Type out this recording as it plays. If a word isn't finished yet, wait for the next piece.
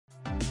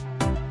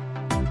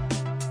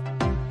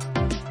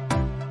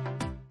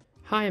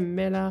Hi, I'm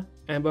Milla,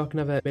 and welcome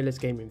to another Milla's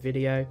Gaming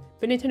video.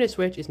 The Nintendo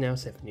Switch is now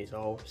 7 years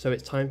old, so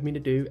it's time for me to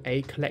do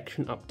a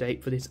collection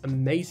update for this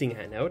amazing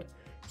handheld.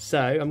 So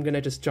I'm going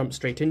to just jump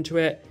straight into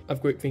it.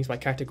 I've grouped things by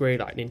category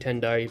like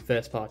Nintendo,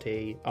 first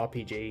party,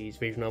 RPGs,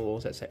 visual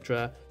novels,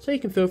 etc. So you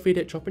can feel free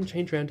to chop and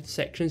change around to the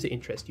sections that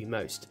interest you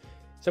most.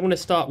 So I'm going to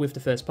start with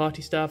the first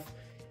party stuff,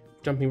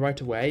 jumping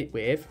right away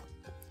with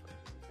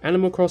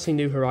Animal Crossing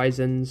New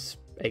Horizons,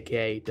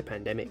 aka the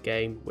pandemic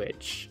game,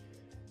 which,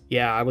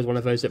 yeah, I was one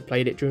of those that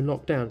played it during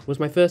lockdown. It was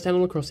my first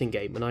Animal Crossing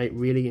game and I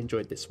really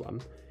enjoyed this one.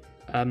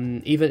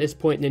 Even at this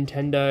point,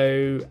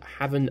 Nintendo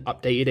haven't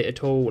updated it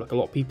at all, like a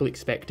lot of people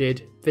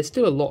expected. There's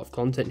still a lot of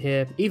content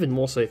here, even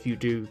more so if you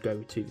do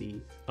go to the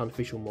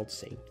unofficial mod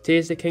scene.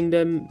 Tears of the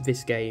Kingdom,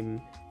 this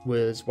game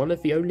was one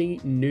of the only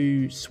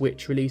new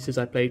Switch releases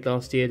I played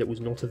last year that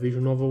was not a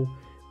visual novel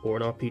or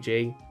an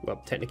RPG.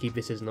 Well, technically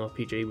this is an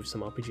RPG with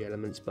some RPG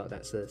elements, but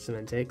that's the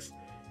semantics.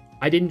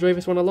 I did enjoy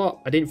this one a lot.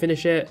 I didn't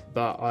finish it,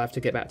 but I'll have to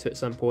get back to it at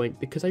some point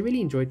because I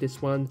really enjoyed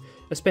this one,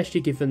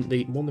 especially given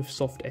the Monolith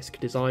Soft-esque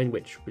design,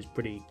 which was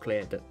pretty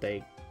clear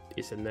that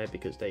it's in there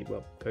because they,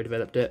 well,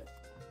 co-developed it.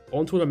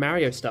 On to all the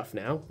Mario stuff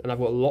now, and I've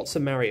got lots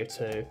of Mario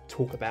to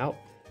talk about.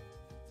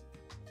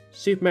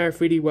 Super Mario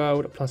 3D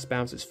World plus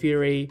Bowser's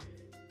Fury.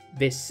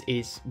 This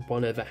is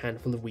one of a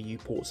handful of Wii U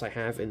ports I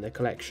have in the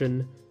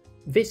collection.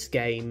 This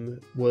game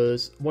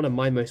was one of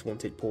my most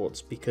wanted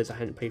ports because I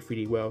hadn't played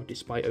 3D World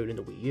despite owning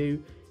the Wii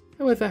U.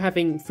 However,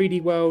 having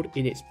 3D World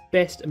in its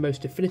best and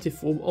most definitive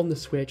form on the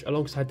Switch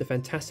alongside the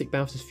fantastic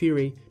Bowser's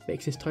Fury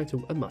makes this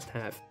title a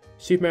must-have.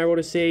 Super Mario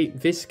Odyssey,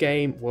 this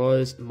game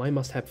was my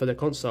must-have for the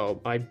console.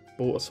 I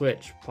bought a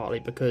Switch partly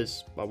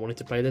because I wanted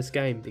to play this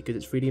game because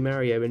it's 3D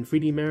Mario, and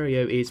 3D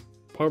Mario is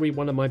probably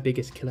one of my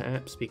biggest killer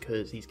apps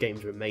because these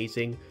games are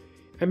amazing,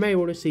 and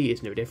Mario Odyssey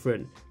is no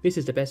different. This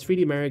is the best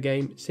 3D Mario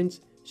game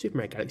since Super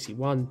Mario Galaxy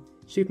 1.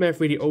 Super Mario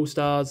 3D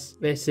All-Stars,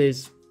 this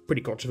is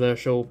pretty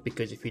controversial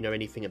because if you know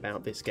anything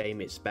about this game,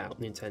 it's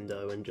about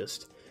Nintendo and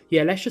just,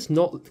 yeah, let's just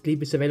not leave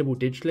this available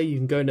digitally. You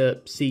can go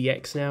to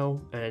CEX now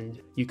and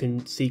you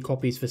can see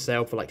copies for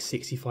sale for like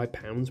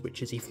 £65,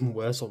 which is even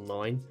worse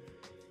online.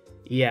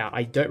 Yeah,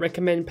 I don't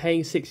recommend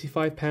paying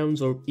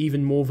 £65 or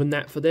even more than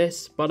that for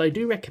this, but I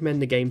do recommend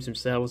the games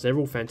themselves. They're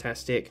all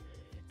fantastic,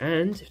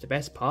 and the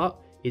best part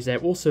is they're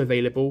also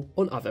available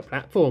on other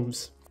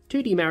platforms.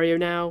 2D Mario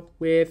now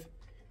with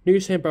New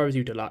Super Mario Bros.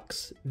 U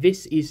Deluxe.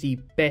 This is the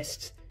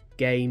best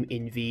game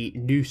in the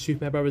new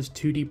Super Mario Bros.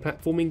 2D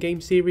platforming game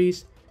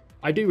series.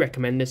 I do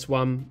recommend this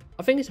one.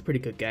 I think it's a pretty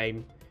good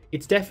game.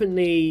 It's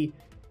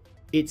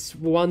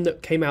one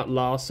that came out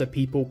last, so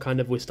people kind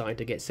of were starting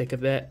to get sick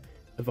of it,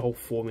 of the whole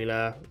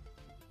formula.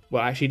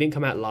 Well, actually, it didn't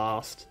come out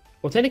last.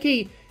 Well,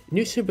 technically,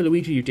 New Super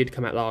Luigi U did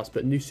come out last,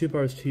 but New Super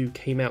Mario Bros. 2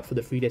 came out for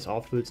the 3 days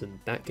afterwards, and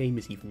that game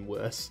is even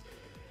worse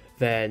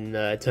than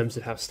in terms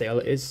of how stale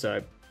it is.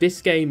 So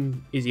this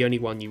game is the only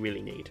one you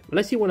really need,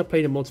 unless you want to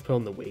play the multiplayer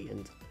on the Wii,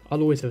 and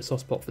I'll always have a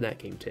soft spot for that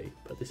game too,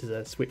 but this is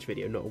a Switch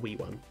video, not a Wii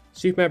one.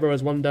 Super Mario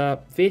Bros. Wonder,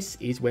 this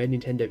is where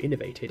Nintendo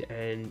innovated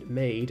and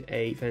made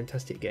a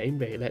fantastic game.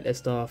 They let their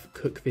staff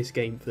cook this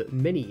game for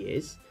many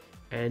years,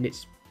 and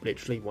it's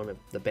literally one of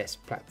the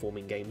best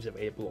platforming games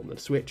available on the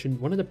Switch, and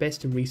one of the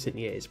best in recent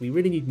years. We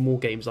really need more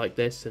games like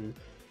this, and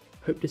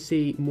hope to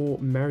see more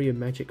Mario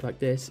magic like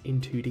this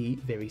in 2D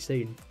very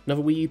soon.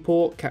 Another Wii U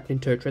port, Captain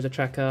Toad Treasure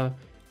Tracker.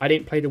 I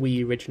didn't play the Wii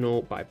U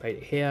original, but I played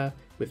it here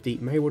with the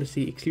Mario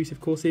Odyssey exclusive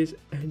courses,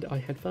 and I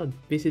had fun.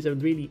 This is a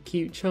really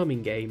cute,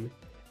 charming game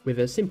with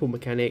a simple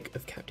mechanic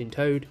of Captain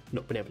Toad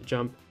not being able to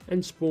jump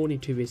and spawn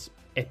into this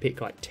epic,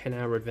 like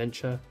 10-hour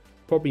adventure.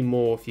 Probably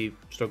more if you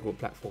struggle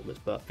with platformers,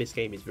 but this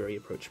game is very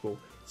approachable.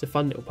 It's a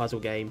fun little puzzle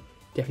game.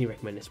 Definitely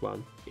recommend this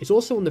one. It's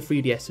also on the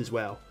 3DS as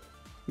well.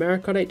 Mario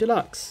Kart 8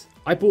 Deluxe.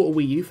 I bought a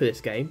Wii U for this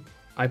game.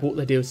 I bought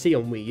the DLC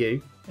on Wii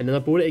U, and then I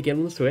bought it again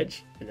on the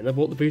Switch, and then I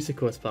bought the Booster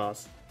Course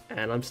Pass,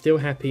 and I'm still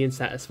happy and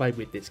satisfied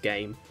with this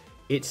game.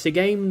 It's a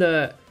game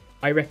that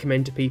I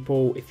recommend to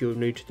people if you're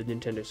new to the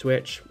Nintendo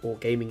Switch or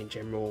gaming in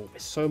general.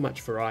 There's so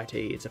much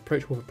variety, it's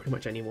approachable for pretty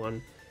much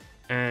anyone,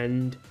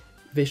 and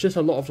there's just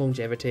a lot of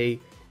longevity.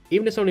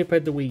 Even if someone who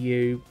played the Wii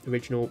U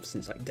original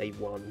since like day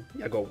one,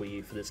 I got a Wii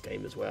U for this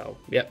game as well.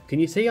 Yep, can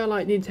you see I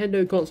like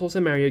Nintendo consoles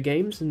and Mario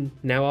games, and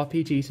now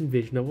RPGs and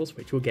visual novels,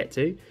 which we'll get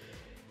to.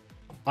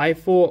 I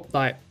thought,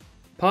 like,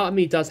 part of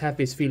me does have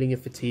this feeling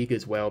of fatigue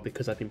as well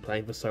because I've been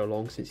playing for so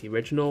long since the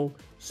original.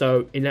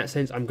 So in that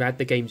sense, I'm glad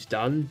the game's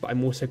done, but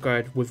I'm also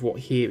glad with what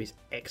here is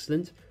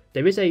excellent.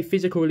 There is a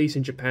physical release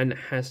in Japan that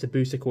has the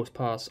Booster Course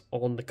Pass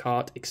on the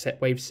cart except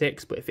Wave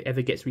 6, but if it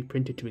ever gets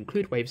reprinted to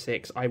include Wave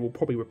 6, I will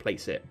probably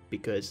replace it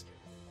because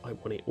I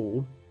want it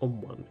all on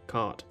one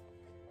cart.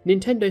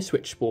 Nintendo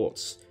Switch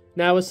Sports.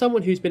 Now, as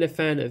someone who's been a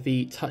fan of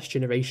the Touch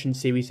Generation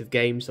series of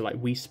games, so like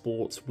Wii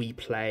Sports, Wii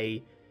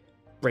Play,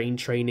 Brain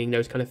Training,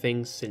 those kind of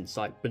things, since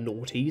like the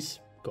noughties,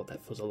 god, that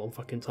was a long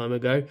fucking time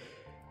ago,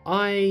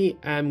 I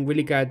am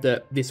really glad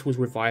that this was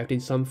revived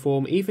in some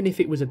form, even if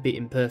it was a bit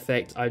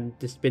imperfect.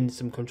 There's been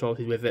some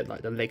controversies with it,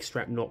 like the leg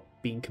strap not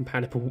being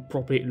compatible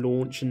properly at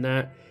launch and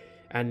that.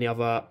 and the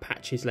other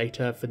patches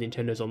later for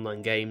Nintendo's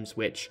online games,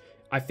 which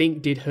I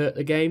think did hurt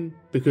the game,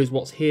 because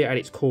what's here at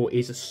its core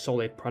is a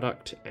solid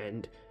product,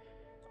 and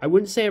I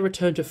wouldn't say a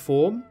return to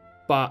form,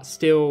 but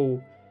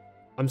still,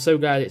 I'm so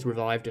glad it's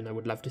revived, and I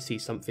would love to see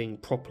something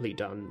properly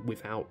done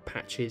without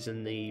patches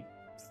and the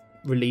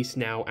release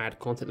now, add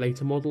content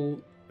later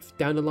model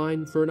down the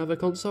line for another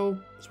console.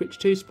 Switch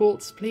 2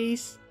 sports,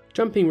 please.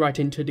 Jumping right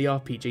into the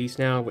RPGs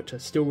now, which are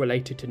still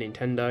related to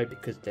Nintendo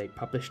because they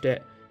published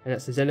it, and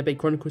that's the Xenoblade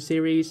Chronicles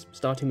series,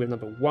 starting with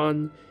number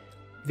 1.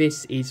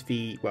 This is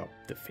the, well,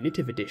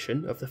 definitive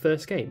edition of the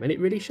first game, and it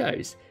really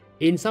shows.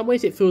 In some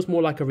ways it feels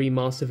more like a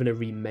remaster than a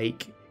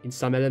remake in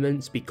some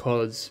elements,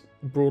 because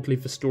broadly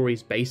the story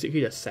is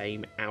basically the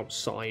same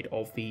outside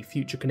of the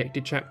future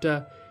connected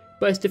chapter,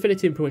 but it's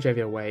definitive in pretty much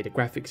every way. The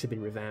graphics have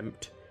been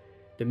revamped,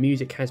 the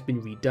music has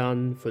been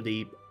redone for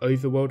the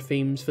overworld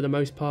themes for the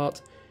most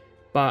part,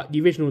 but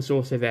the original is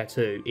also there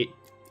too.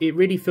 It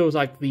really feels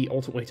like the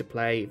ultimate way to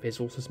play. There's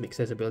also some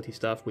accessibility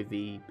stuff with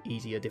the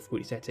easier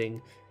difficulty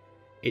setting.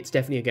 It's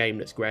definitely a game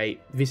that's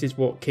great. This is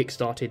what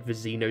kickstarted the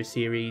Xeno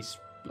series,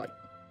 like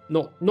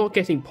not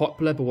getting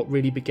popular, but what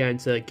really began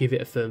to give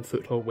it a firm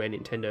foothold when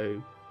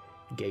Nintendo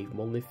gave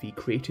Monolith the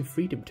creative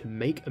freedom to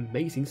make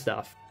amazing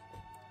stuff.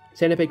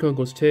 Xenoblade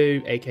Chronicles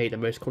 2, aka the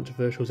most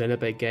controversial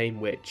Xenoblade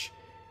game, which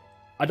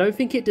I don't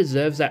think it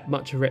deserves that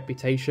much of a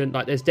reputation.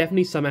 Like, there's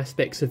definitely some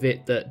aspects of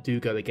it that do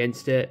go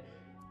against it,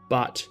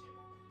 but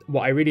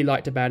what I really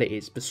liked about it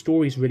is the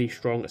story's really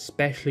strong,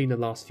 especially in the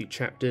last few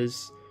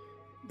chapters.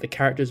 The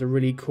characters are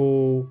really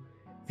cool.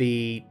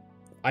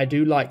 I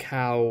do like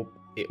how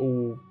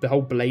the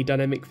whole blade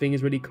dynamic thing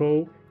is really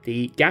cool.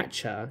 The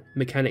gacha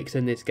mechanics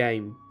in this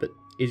game but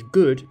is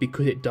good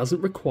because it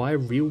doesn't require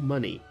real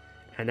money,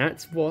 and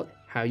that's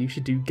how you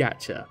should do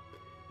gacha,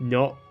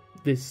 not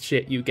this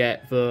shit you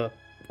get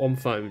on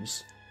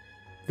phones.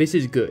 This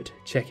is good.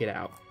 Check it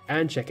out,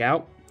 and check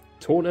out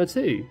Torna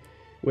 2,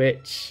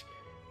 which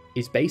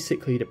is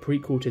basically the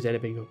prequel to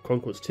Xenoblade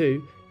Chronicles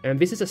 2, and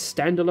this is a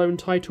standalone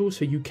title,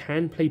 so you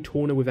can play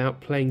Torna without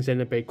playing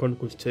Xenoblade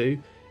Chronicles 2,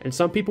 and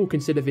some people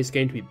consider this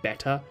game to be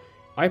better.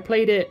 I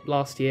played it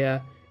last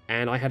year,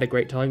 and I had a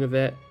great time with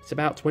it. It's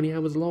about 20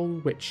 hours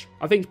long, which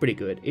I think is pretty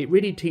good. It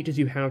really teaches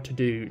you how to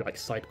do like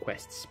side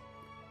quests,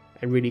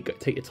 and really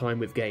take your time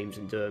with games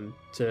and do them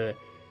to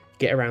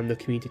get around the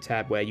community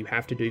tab where you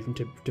have to do them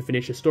to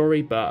finish a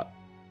story, but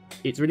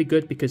it's really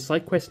good because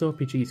side quests and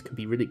RPGs can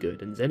be really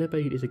good, and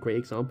Xenoblade is a great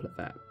example of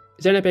that.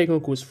 Xenoblade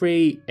Chronicles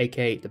 3,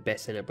 aka the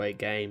best Xenoblade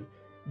game.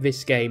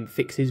 This game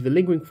fixes the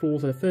lingering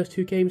flaws of the first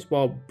two games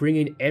while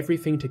bringing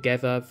everything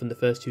together from the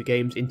first two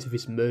games into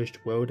this merged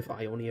world of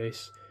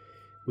Ionios,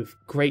 with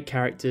great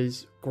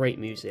characters, great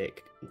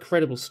music,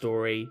 incredible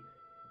story,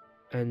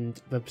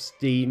 and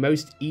the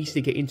most easy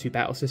to get into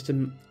battle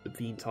system of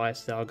the entire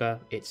saga.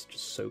 It's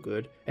just so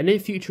good. And then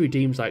future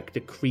redeems like the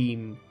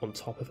cream on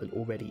top of an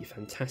already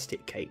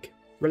fantastic cake.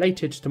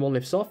 Related to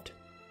Monolith Soft,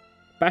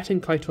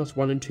 Baten Kaitos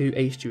 1 and 2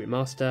 HD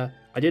Remaster.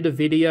 I did a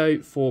video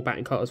for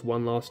Baten Kaitos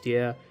 1 last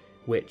year,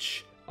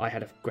 which I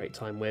had a great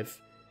time with,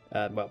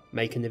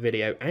 making the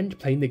video and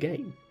playing the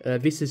game.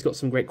 This has got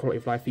some great quality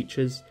of life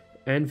features,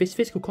 and this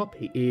physical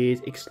copy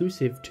is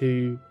exclusive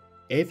to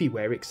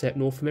everywhere except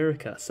North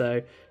America,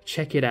 so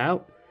check it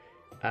out.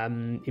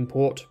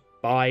 Import,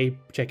 buy,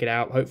 check it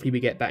out. Hopefully we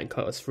get Baten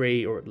Kaitos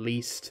 3, or at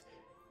least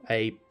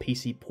a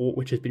PC port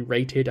which has been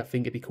rated. I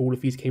think it'd be cool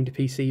if these came to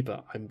PC,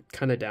 but I'm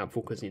kind of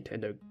doubtful because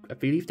Nintendo, I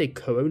believe they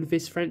co-own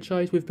this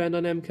franchise with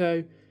Bandai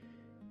Namco,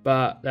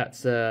 but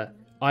that's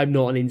I'm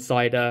not an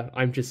insider.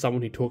 I'm just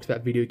someone who talks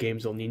about video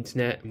games on the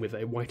internet, and with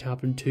a White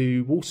Album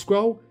 2 Wolf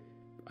Scroll.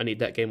 I need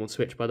that game on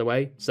Switch, by the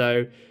way.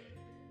 So,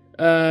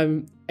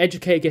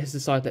 educate gets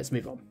decided, let's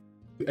move on.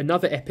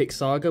 Another epic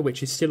saga,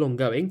 which is still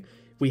ongoing.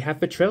 We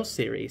have the Trails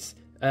series.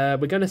 We're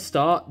going to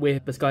start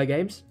with the Sky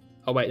Games.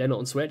 Oh wait, they're not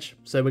on Switch.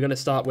 So we're going to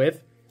start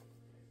with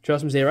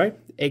Trails from Zero,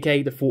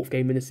 aka the fourth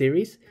game in the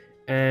series.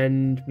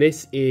 And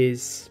this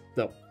is,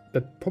 well,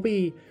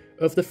 probably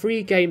of the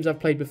three games I've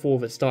played before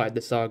that started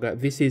the saga,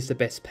 this is the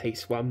best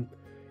paced one.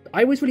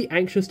 I was really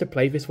anxious to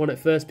play this one at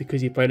first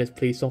because you're playing as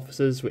police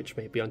officers, which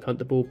may be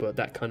uncomfortable, but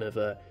that kind of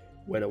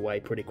went away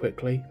pretty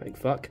quickly, thank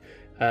fuck.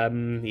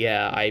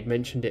 Yeah, I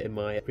mentioned it in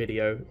my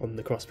video on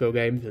the Crossbill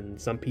games,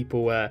 and some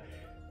people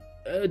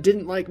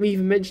didn't like me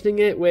even mentioning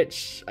it,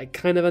 which I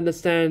kind of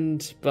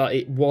understand, but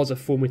it was a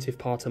formative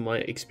part of my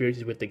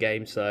experiences with the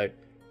game, so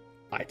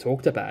I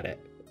talked about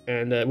it.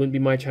 And it wouldn't be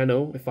my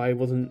channel if I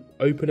wasn't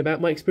open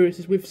about my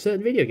experiences with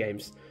certain video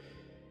games.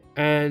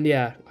 And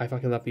yeah, I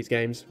fucking love these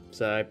games,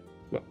 so,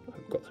 well, I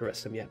haven't got to the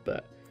rest of them yet,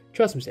 but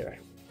Trails from Zero.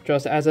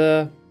 Trails to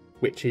Azur,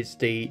 which is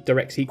the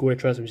direct sequel to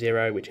Trails from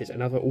Zero, which is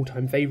another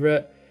all-time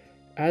favourite,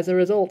 as a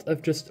result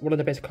of just one of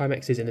the best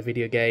climaxes in the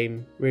video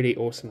game, really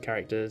awesome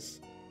characters,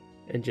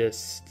 and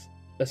just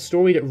a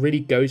story that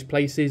really goes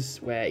places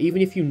where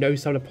even if you know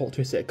some of the plot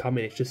twists that are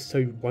coming, it's just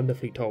so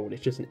wonderfully told.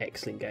 It's just an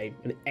excellent game,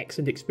 an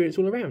excellent experience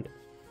all around.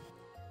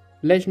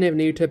 Legend of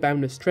Naruto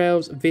Boundless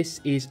Trails.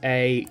 This is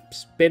a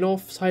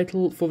spin-off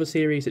title for the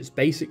series. It's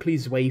basically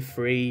Zwei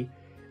 3,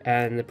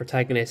 and the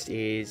protagonist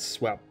is,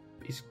 well,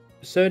 his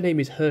surname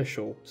is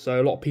Herschel,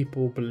 so a lot of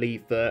people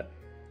believe that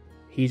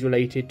he's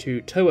related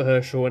to Toa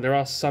Herschel, and there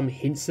are some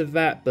hints of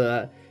that,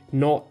 but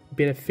not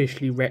been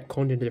officially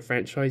retconned into the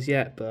franchise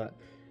yet. But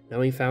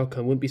knowing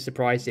Falcom, wouldn't be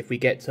surprised if we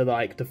get to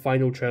like the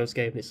final Trails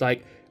game and it's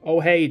like, oh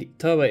hey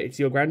Toa, it's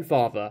your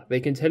grandfather. They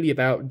can tell you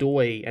about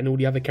Doi and all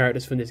the other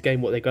characters from this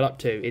game, what they got up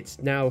to.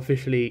 It's now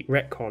officially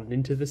retconned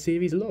into the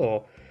series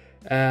lore.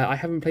 I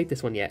haven't played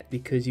this one yet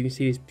because you can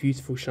see this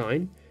beautiful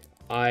shine.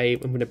 I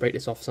am going to break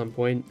this off some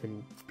point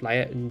and play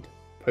it and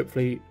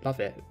hopefully love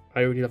it.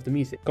 I already love the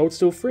music. Gold's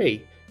still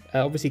free.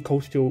 Obviously,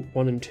 Cold Steel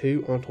 1 and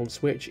 2 aren't on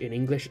Switch in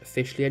English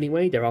officially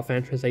anyway. There are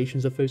fan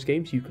translations of those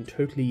games you can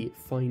totally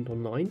find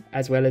online,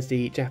 as well as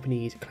the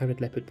Japanese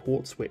Clouded Leopard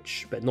ports,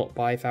 which, but not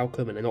by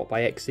Falcom and they're not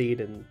by Xseed.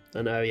 And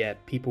I know, yeah,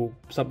 people,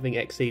 something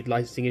Xseed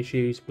licensing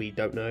issues, we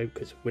don't know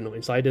because we're not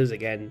insiders.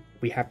 Again,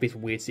 we have this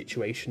weird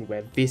situation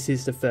where this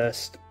is the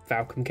first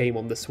Falcom game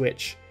on the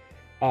Switch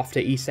after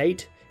Ys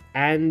 8,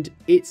 and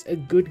it's a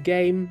good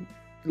game.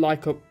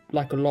 Like a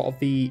lot of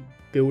the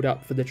build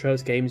up for the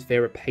Trails games,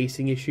 there are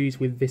pacing issues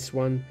with this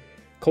one.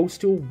 Cold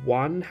Steel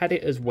 1 had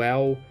it as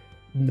well,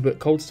 but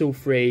Cold Steel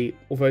 3,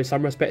 although in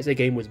some respects the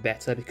game was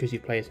better because you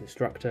play as an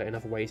instructor, in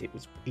other ways it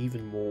was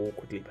even more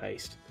quickly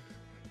paced.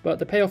 But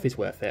the payoff is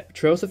worth it.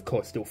 Trails of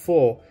Cold Steel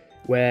 4,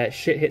 where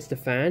shit hits the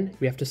fan,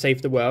 we have to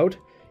save the world,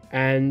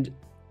 and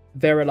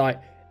there are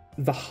like,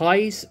 the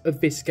highs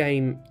of this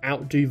game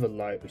outdo the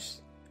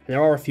lows. And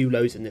there are a few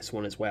lows in this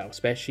one as well,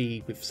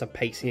 especially with some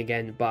pacing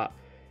again, but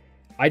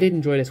I did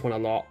enjoy this one a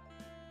lot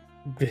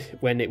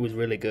when it was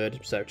really good,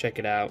 so check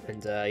it out.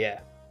 And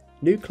yeah,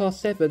 new Class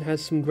 7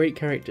 has some great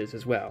characters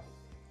as well,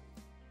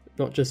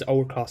 not just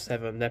old Class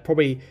 7. They're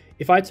probably,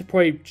 if I had to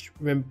probably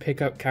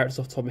pick up characters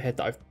off the top of my head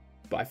that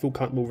I feel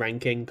comfortable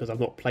ranking because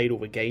I've not played all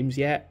the games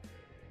yet,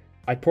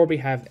 I'd probably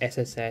have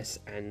SSS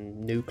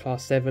and new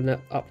Class 7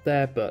 up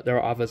there, but there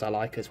are others I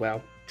like as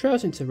well.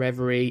 Trails into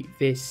Reverie,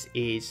 this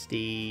is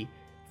the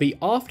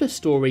after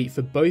story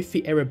for both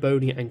the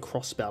Erebonia and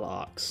Crossbell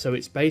arcs, so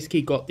it's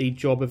basically got the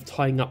job of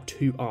tying up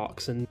two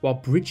arcs, and while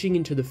bridging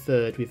into the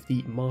third with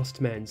the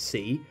Masked Man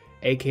C,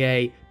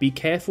 aka be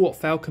careful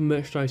what Falcom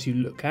merchandise you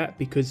look at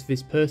because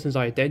this person's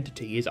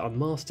identity is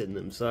unmasked in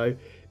them, so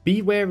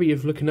be wary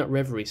of looking up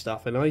Reverie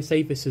stuff, and I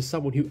say this as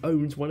someone who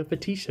owns one of the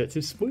t-shirts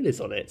with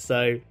spoilers on it,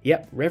 so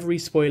yep, Reverie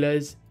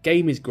spoilers,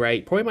 game is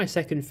great, probably my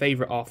second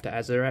favourite after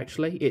Azure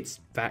actually,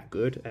 it's that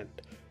good, and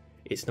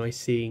it's nice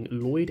seeing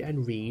Lloyd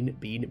and Reen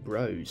being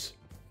bros.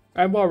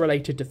 And while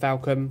related to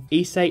Falcom,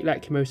 Ys 8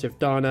 Lacrimosa of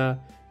Dana,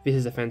 this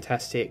is a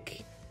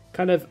fantastic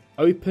kind of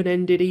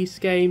open-ended Ys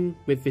game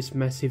with this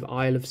massive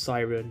Isle of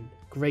Siren,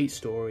 great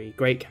story,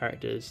 great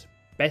characters,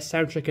 best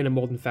soundtrack in a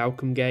modern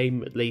Falcom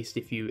game, at least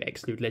if you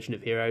exclude Legend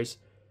of Heroes,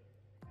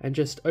 and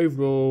just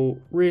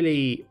overall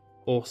really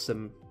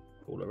awesome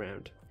all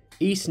around.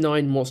 Ys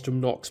 9 Monstrum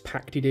Nox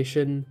Packed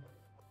Edition,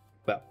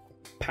 well,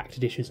 Packed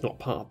Edition is not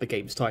part of the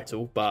game's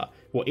title, but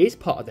what is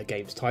part of the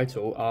game's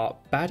title are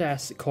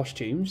badass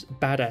costumes,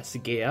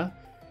 badass gear,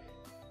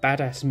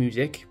 badass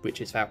music,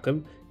 which is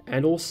Falcom,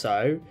 and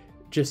also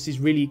just these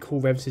really cool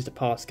references to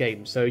past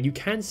games. So you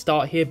can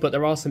start here, but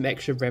there are some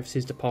extra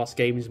references to past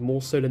games,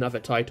 more so than other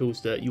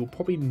titles, that you'll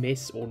probably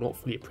miss or not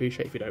fully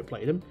appreciate if you don't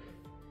play them,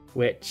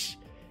 which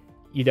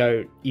you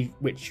don't,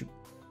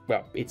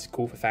 well, it's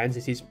cool for fans.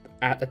 This is,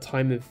 at the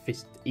time of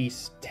this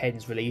Ys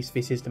 10's release,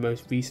 this is the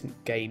most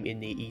recent game in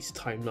the Ys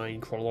timeline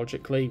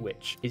chronologically,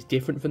 which is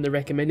different from the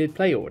recommended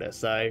play order.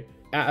 So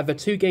out of the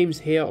two games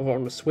here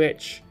on the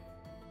Switch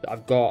that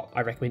I've got,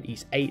 I recommend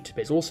Ys 8, but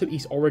there's also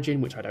Ys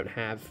Origin, which I don't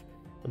have,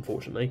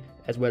 unfortunately,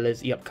 as well as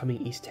the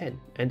upcoming Ys 10,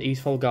 and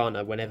Ys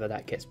Volgana whenever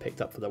that gets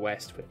picked up for the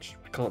West, which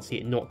I can't see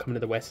it not coming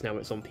to the West now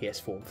it's on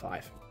PS4 and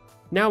 5.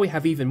 Now we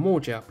have even more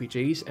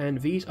JRPGs, and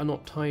these are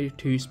not tied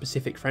to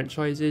specific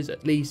franchises,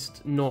 at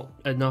least not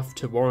enough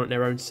to warrant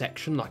their own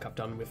section like I've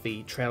done with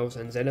the Trails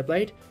and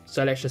Xenoblade,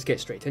 so let's just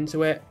get straight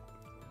into it.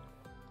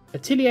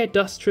 Atelier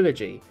Dust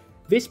Trilogy.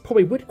 This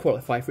probably would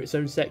qualify for its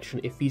own section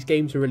if these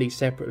games were released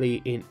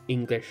separately in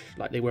English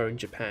like they were in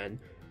Japan,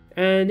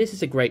 and this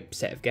is a great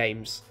set of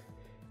games.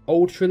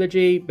 Old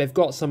Trilogy, they've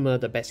got some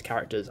of the best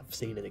characters I've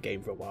seen in a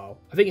game for a while.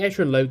 I think Escher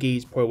and Logi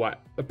is probably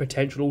a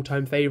potential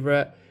all-time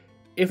favourite,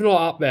 if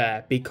not up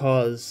there,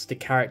 because the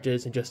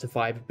characters and just the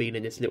vibe of being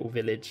in this little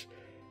village.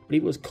 I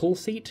believe it was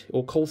Colset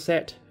or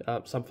Colset,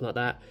 something like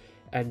that,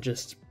 and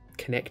just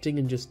connecting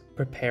and just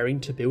preparing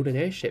to build an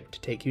airship to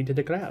take you into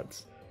the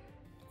clouds.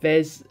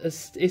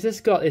 It's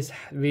just got this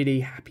really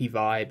happy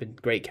vibe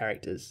and great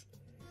characters,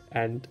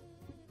 and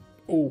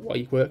all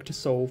I work to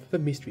solve the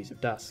mysteries of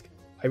Dusk.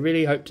 I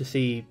really hope to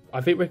see, I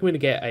think we're going to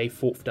get a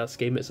fourth Dusk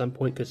game at some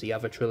point because the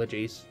other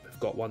trilogies have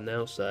got one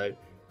now, so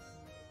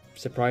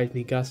surprise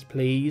me, Gust,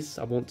 please.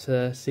 I want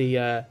to see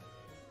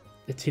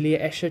Atelier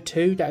Escher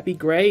 2, that'd be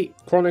great.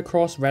 Chrono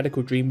Cross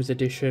Radical Dreamers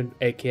Edition,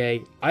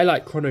 aka I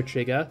like Chrono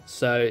Trigger,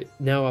 so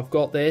now I've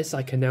got this,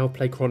 I can now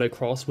play Chrono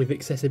Cross with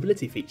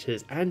accessibility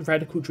features and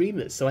Radical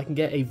Dreamers, so I can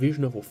get a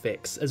visual novel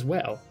fix as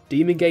well.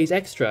 Demon Gaze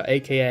Extra,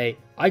 aka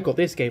I got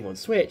this game on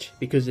Switch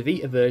because the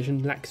Vita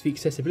version lacks the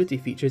accessibility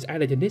features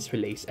added in this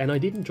release, and I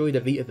did enjoy the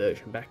Vita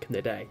version back in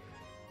the day.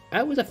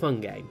 It was a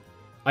fun game.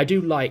 I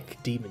do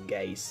like Demon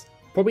Gaze.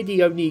 Probably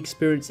the only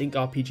Experience Inc.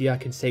 RPG I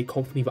can say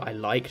confidently that I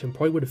liked, and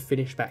probably would have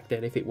finished back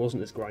then if it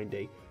wasn't as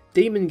grindy.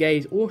 Demon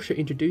Gaze also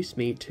introduced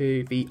me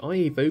to the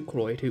IA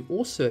Vocaloid, who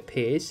also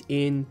appears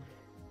in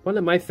one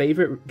of my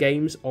favourite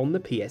games on the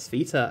PS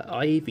Vita,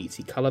 IA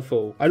VT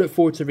Colourful. I look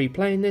forward to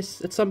replaying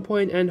this at some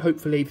point and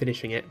hopefully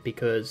finishing it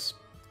because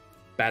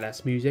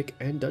badass music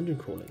and dungeon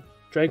crawling.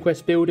 Dragon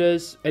Quest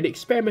Builders, an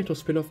experimental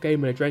spin-off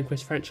game in a Dragon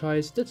Quest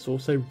franchise that's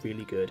also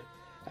really good.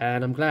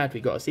 And I'm glad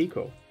we got a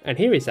sequel. And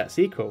here is that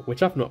sequel,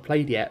 which I've not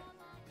played yet.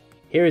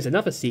 Here is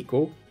another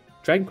sequel,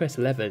 Dragon Quest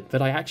XI,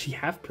 that I actually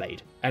have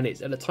played, and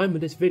it's at the time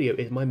of this video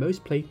is my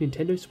most played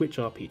Nintendo Switch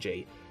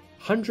RPG.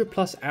 100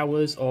 plus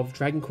hours of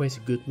Dragon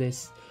Quest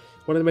goodness,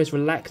 one of the most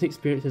relaxing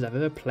experiences I've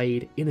ever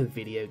played in a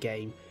video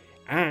game,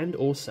 and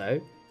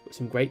also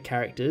some great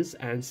characters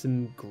and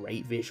some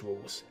great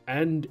visuals,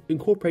 and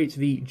incorporates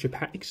the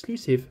Japan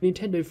exclusive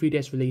Nintendo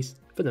 3DS release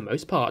for the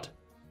most part.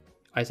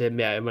 I said,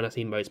 yeah, when I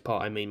say most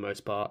part, I mean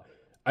most part.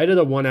 I did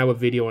a 1 hour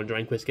video on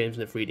Dragon Quest games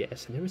on the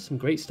 3DS, and there was some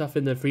great stuff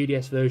in the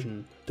 3DS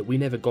version that we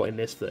never got in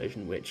this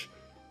version, which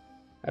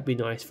would be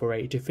nice for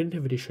a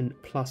Definitive Edition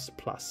Plus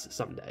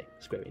someday,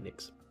 Square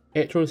Enix.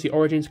 Electronic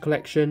Origins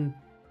Collection,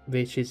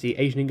 which is the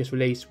Asian English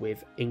release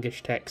with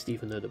English text,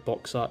 even though the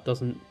box art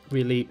doesn't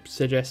really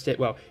suggest it.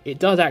 Well, it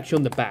does actually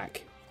on the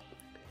back,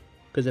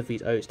 because of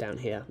these O's down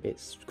here,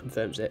 it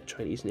confirms it,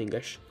 Chinese and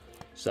English.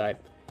 So,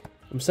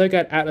 I'm so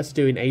glad Atlas are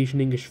doing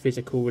Asian English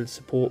physical and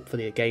support for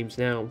their games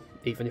now,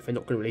 even if they're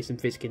not going to release them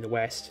physically in the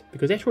West,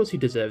 because Electronic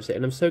deserves it,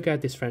 and I'm so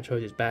glad this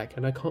franchise is back,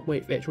 and I can't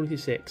wait for Electronic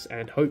 6,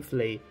 and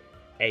hopefully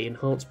a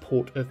enhanced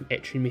port of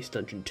Electronic Mist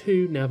Dungeon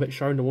 2, now that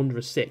Sharon the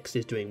Wanderer 6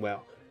 is doing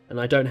well. And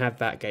I don't have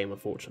that game,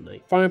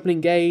 unfortunately. Fire Emblem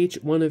Engage,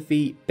 one of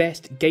the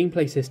best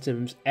gameplay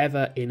systems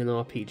ever in an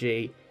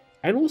RPG,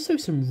 and also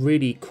some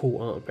really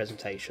cool art and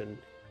presentation.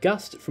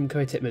 Gust from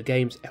Koei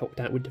Games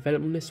helped out with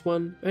development on this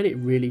one, and it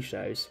really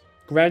shows.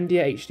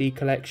 Grandia HD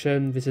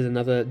Collection, this is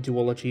another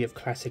duology of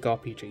classic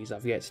RPGs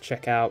I've yet to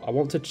check out. I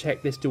want to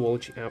check this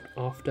duology out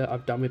after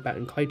I've done with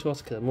Baten Kaitos,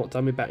 because I'm not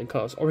done with Baten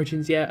Kaitos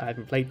Origins yet, I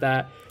haven't played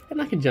that,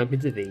 and I can jump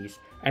into these.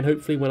 And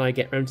hopefully when I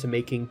get around to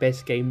making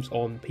best games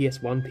on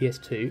PS1,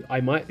 PS2,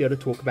 I might be able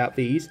to talk about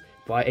these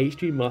by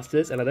HD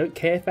Masters, and I don't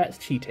care if that's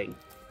cheating.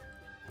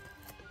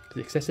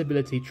 Because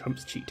accessibility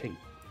trumps cheating.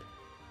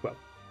 Well,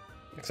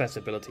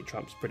 accessibility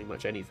trumps pretty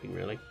much anything,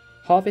 really.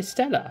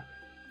 Harvestella.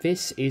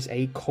 This is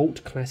a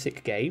cult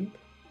classic game.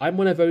 I'm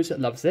one of those that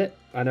loves it.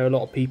 I know a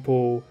lot of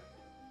people,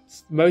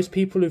 most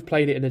people who've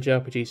played it in the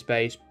JRPG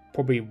space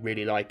probably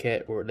really like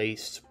it, or at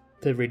least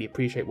to really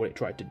appreciate what it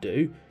tried to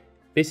do.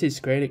 This is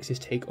Square Enix's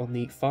take on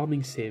the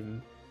farming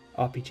sim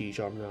RPG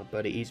genre,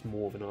 but it is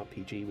more of an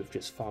RPG with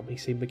just farming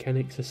sim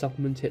mechanics to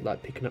supplement it,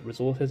 like picking up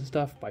resources and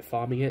stuff by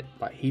farming it,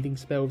 like healing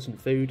spells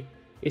and food.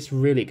 It's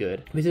really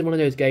good. This is one of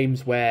those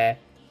games where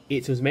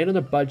it was made on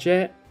a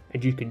budget,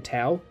 and you can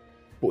tell,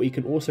 but what you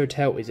can also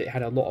tell is it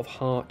had a lot of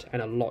heart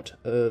and a lot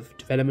of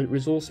development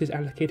resources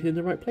allocated in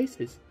the right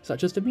places,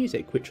 such as the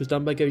music, which was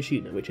done by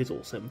Goshina, which is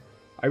awesome.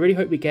 I really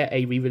hope we get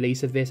a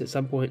re-release of this at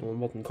some point on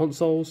modern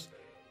consoles.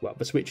 Well,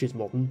 the Switch is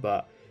modern,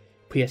 but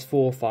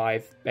PS4,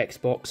 5,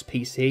 Xbox,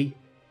 PC,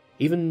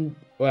 even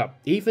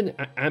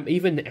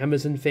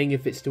Amazon thing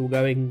if it's still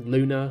going,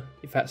 Luna,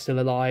 if that's still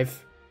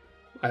alive.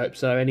 I hope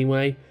so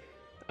anyway.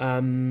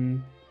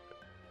 And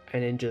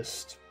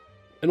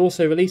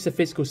also release a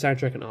physical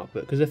soundtrack and art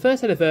book, because the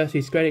first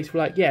anniversary Square Enix were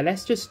like, yeah,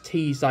 let's just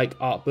tease like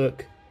art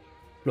book,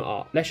 not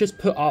art, let's just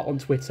put art on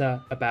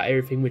Twitter about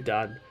everything we've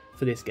done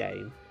for this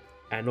game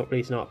and not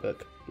release an art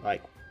book.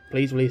 Like,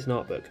 please release an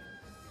art book.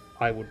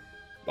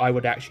 I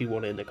would actually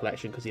want it in the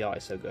collection because the art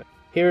is so good.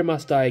 Hero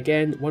Must Die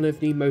Again, one of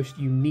the most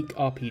unique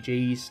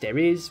RPGs there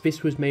is.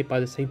 This was made by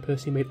the same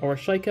person who made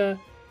Oroshaika,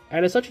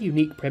 and it's such a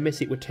unique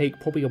premise it would take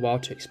probably a while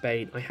to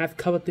explain. I have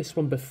covered this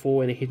one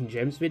before in a Hidden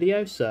Gems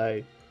video,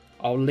 so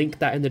I'll link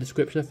that in the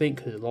description, I think,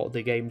 because a lot of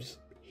the games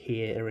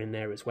here are in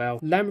there as well.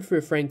 Land for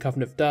Refrain,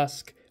 Covenant of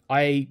Dusk.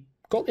 I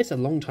got this a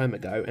long time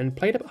ago and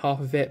played about half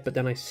of it, but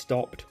then I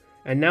stopped.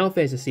 And now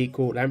there's a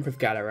sequel, Labyrinth of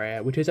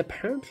Galleria, which is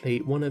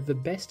apparently one of the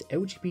best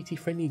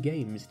LGBT-friendly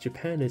games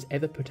Japan has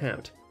ever put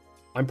out.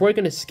 I'm probably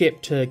going to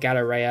skip to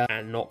Galleria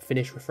and not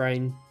finish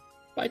Refrain,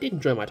 but I did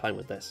enjoy my time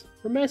with this.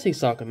 Romancing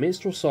Saga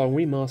Minstrel Song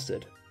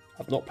Remastered.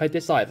 I've not played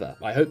this either.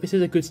 I hope this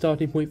is a good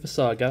starting point for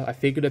Saga. I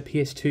figured a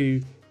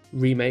PS2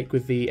 remake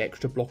with the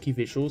extra blocky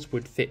visuals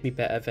would fit me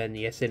better than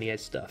the SNES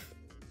stuff.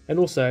 And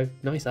also,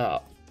 nice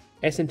art.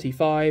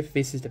 SMT5,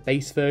 this is the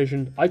base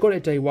version. I got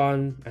it day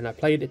one and I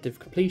played it to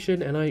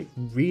completion and I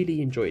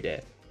really enjoyed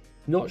it.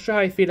 Not sure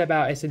how I feel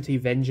about SMT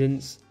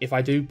Vengeance. If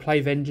I do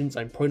play Vengeance,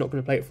 I'm probably not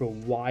going to play it for a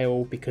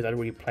while because I'd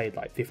already played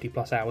like 50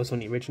 plus hours on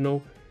the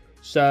original.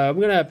 So I'm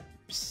going to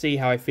see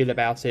how I feel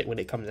about it when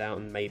it comes out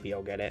and maybe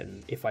I'll get it.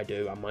 And if I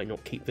do, I might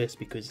not keep this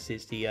because this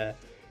is the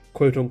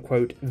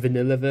quote-unquote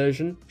vanilla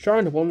version.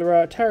 Sharon the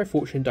Wanderer, Terra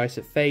Fortune Dice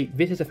of Fate.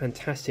 This is a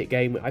fantastic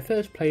game I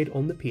first played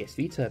on the PS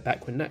Vita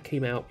back when that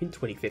came out in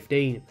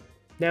 2015.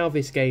 Now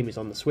this game is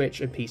on the Switch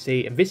and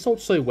PC, and this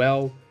sold so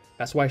well,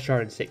 that's why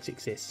Sharon 6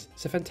 exists.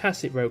 It's a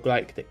fantastic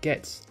roguelike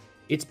that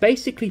it's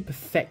basically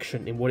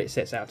perfection in what it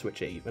sets out to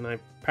achieve, and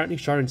apparently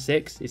Sharon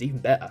 6 is even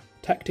better.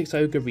 Tactics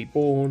Ogre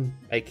Reborn,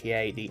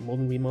 aka the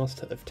modern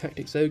remaster of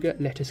Tactics Ogre,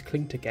 Let Us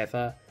Cling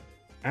Together,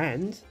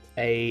 and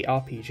a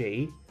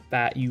RPG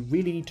that you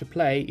really need to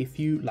play if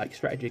you like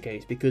strategy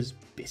games, because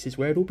this is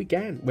where it all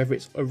began, whether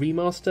it's a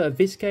remaster of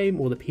this game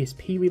or the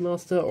PSP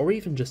remaster or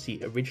even just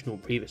the original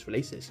previous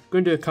releases. I'm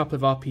going to do a couple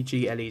of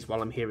RPG LEs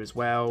while I'm here as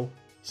well.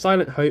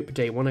 Silent Hope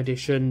Day 1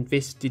 edition.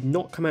 This did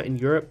not come out in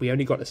Europe, we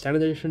only got the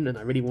standard edition and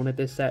I really wanted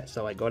this set,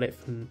 so I got it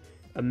from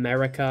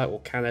America or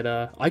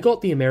Canada. I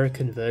got the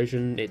American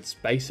version. It's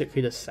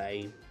basically the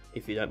same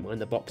if you don't mind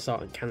the box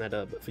art in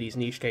Canada, but for these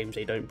niche games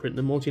they don't print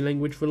them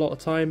multi-language for a lot of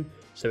time,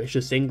 so it's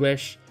just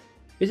English.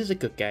 This is a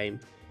good game.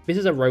 This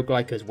is a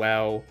roguelike as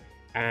well,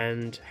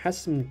 and has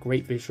some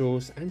great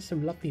visuals and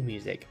some lovely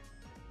music.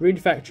 Rune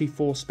Factory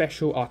 4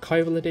 Special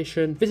Archival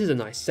Edition. This is a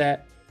nice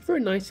set for a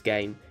nice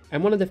game,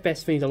 and one of the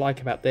best things I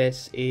like about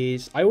this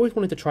is I always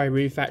wanted to try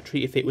Rune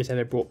Factory if it was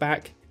ever brought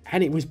back,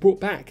 and it was brought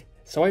back.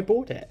 So I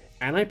bought it,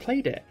 and I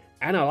played it,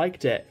 and I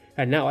liked it,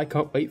 and now I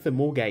can't wait for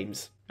more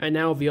games. And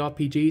now the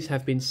RPGs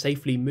have been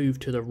safely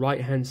moved to the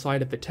right hand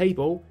side of the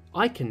table,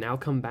 I can now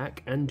come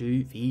back and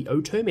do the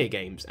Otome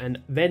games,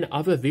 and then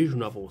other visual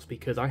novels,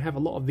 because I have a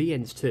lot of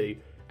VNs too,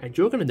 and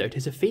you're going to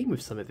notice a theme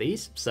with some of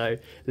these, so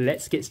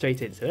let's get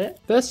straight into it.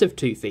 First of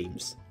two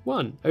themes.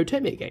 One,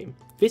 Otome game.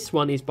 This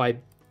one is by,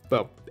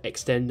 well,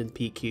 Extend and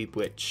P-Cube,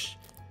 which,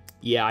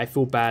 yeah, I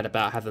feel bad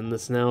about having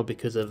this now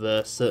because of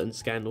certain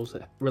scandals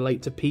that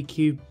relate to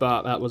P-Cube,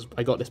 but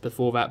I got this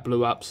before that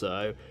blew up,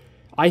 so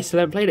I still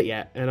haven't played it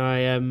yet,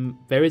 and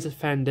there is a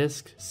fan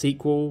disc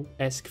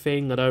sequel-esque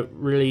thing. I don't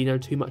really know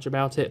too much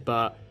about it,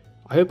 but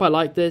I hope I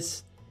like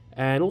this,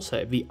 and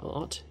also the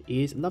art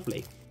is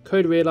lovely.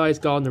 Code Realize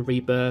Garden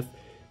Rebirth.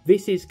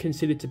 This is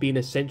considered to be an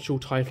essential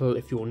title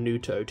if you're new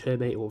to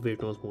Otome or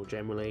visuals more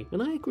generally,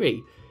 and I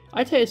agree.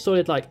 I'd say it's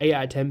solid like 8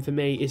 out of 10 for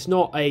me. It's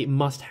not a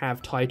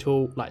must-have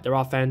title, like there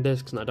are fan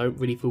discs, and I don't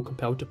really feel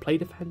compelled to play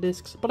the fan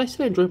discs, but I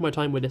still enjoyed my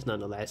time with this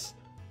nonetheless.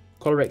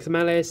 Colorex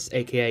Malice,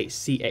 aka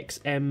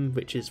CXM,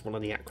 which is one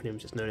of the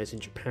acronyms it's known as in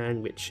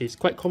Japan, which is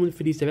quite common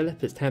for these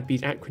developers to have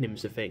these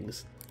acronyms of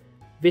things.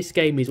 This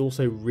game is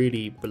also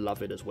really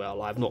beloved as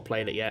well. I've not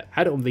played it yet.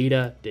 Had it on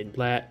Vita, didn't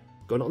play it.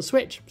 Got it on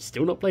Switch,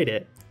 still not played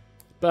it.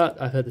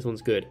 But I've heard this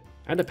one's good.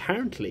 And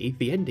apparently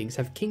the endings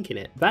have kink in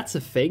it. That's a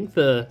thing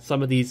for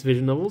some of these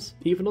visual novels,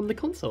 even on the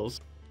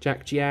consoles.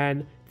 Jack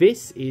Jian.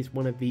 This is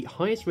one of the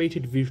highest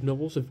rated visual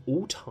novels of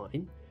all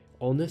time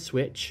on the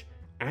Switch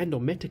and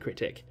on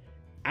Metacritic.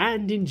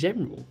 And in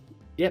general,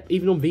 yep,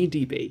 even on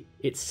VDB,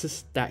 it's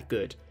just that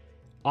good.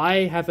 I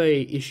have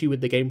a issue with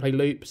the gameplay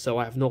loop, so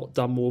I have not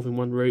done more than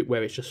one route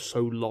where it's just so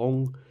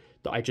long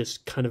that I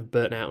just kind of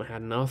burnt out and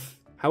had enough.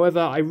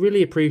 However, I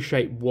really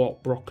appreciate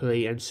what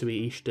Broccoli and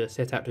Sui Ishida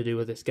set out to do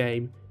with this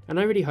game, and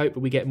I really hope that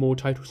we get more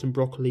titles from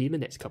Broccoli in the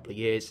next couple of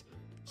years,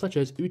 such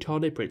as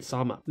Utane Prince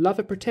Sama. Love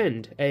and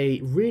Pretend,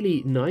 a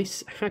really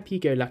nice,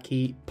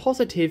 happy-go-lucky,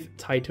 positive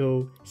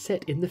title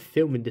set in the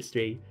film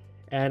industry.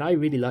 And I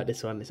really like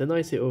this one. It's a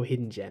nice little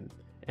hidden gem.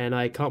 And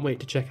I can't wait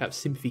to check out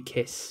Sympathy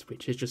Kiss,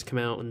 which has just come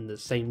out on the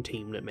same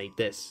team that made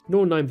this.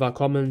 Norn 9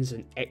 Varcommons,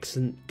 an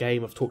excellent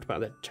game. I've talked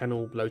about the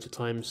channel loads of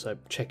times, so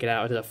check it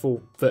out. I did a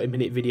full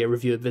 30-minute video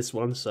review of this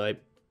one, so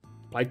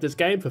played this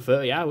game for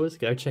 30 hours.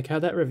 Go check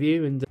out that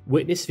review and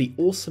witness the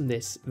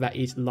awesomeness that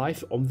is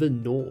life on the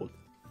Norn.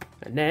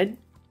 And then,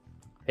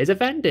 there's a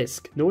fan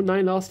disc, Norn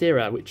 9 Last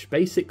Era, which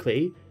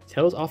basically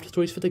tells after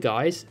stories for the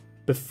guys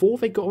before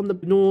they got on the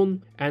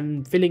Norn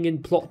and filling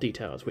in plot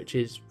details, which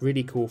is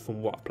really cool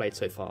from what I've played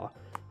so far.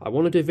 I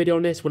want to do a video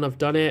on this when I've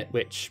done it,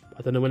 which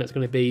I don't know when it's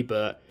going to be,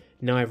 but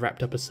now I've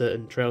wrapped up a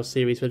certain Trails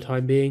series for the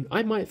time being,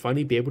 I might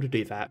finally be able to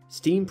do that.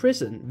 Steam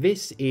Prison.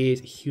 This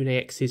is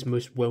Huneex's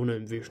most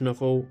well-known visual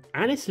novel,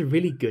 and it's a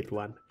really good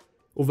one.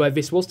 Although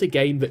this was the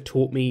game that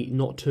taught me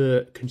not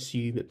to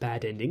consume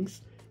bad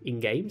endings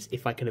in games,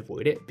 if I can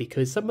avoid it,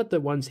 because some of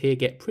the ones here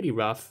get pretty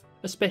rough,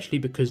 especially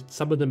because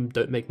some of them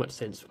don't make much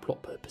sense for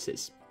plot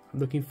purposes.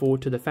 I'm looking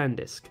forward to the fan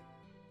disc.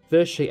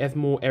 Virtually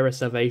Evermore Error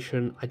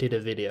Salvation. I did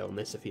a video on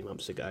this a few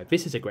months ago.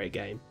 This is a great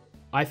game.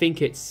 I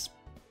think it's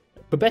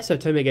the best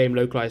Otome game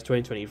localized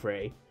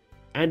 2023,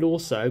 and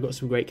also got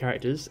some great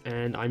characters,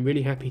 and I'm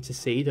really happy to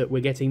see that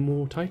we're getting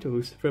more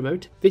titles from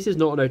Otome. This is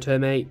not an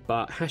Otome,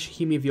 but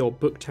Hashihime of Your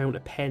Booktown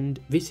Append.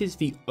 This is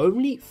the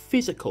only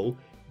physical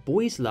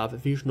boys love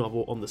visual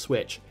novel on the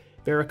Switch.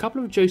 There are a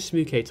couple of Joe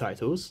Smuke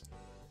titles,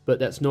 but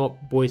that's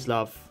not boys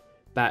love,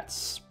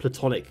 that's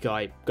platonic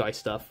guy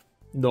stuff,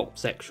 not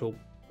sexual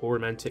or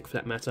romantic for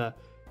that matter.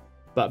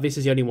 But this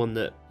is the only one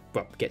that,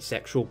 well, gets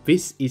sexual.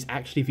 This is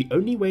actually the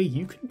only way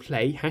you can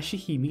play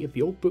Hashihime of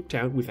Your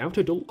Booktown without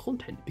adult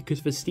content,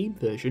 because the Steam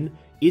version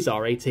is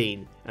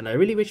R18, and I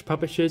really wish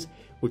publishers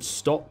would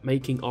stop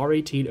making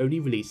R18 only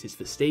releases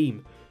for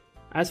Steam.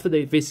 As for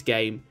this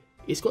game,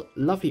 it's got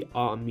lovely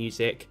art and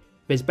music.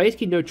 There's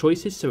basically no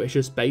choices, so it's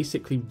just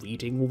basically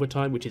reading all the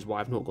time, which is why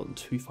I've not gotten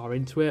too far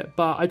into it.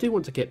 But I do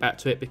want to get back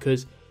to it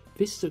because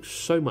this looks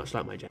so much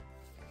like my jam.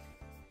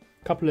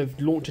 Couple of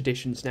launch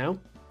editions now.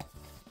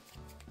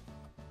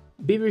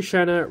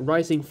 Birushana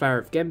Rising Flower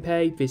of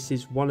Genpei. This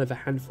is one of a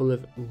handful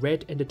of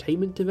Red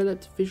Entertainment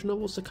developed visual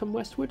novels to come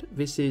westward.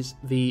 This is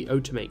the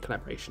Otome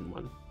collaboration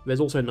one. There's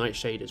also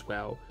Nightshade as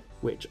well,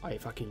 which I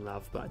fucking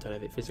love, but I don't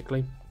have it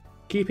physically.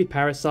 Cupid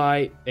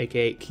Parasite,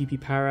 aka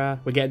Cupid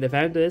Para. We're getting the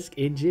Vandalisk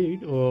in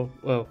June, or,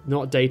 well,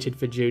 not dated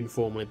for June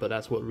formally, but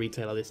that's what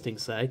retailer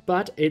listings say.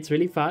 But it's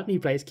really fun. He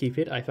plays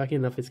Cupid. I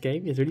fucking love this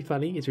game. It's really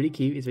funny, it's really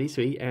cute, it's really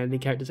sweet, and the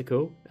characters are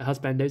cool. The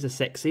husbandos are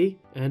sexy,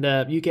 and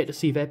you get to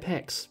see their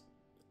pecs.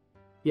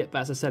 Yep,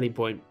 that's a selling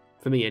point,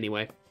 for me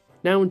anyway.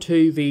 Now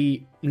onto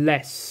the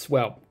less,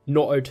 well,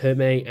 not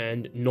Otome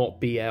and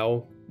not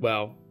BL,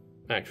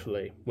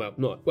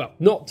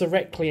 not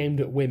directly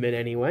aimed at women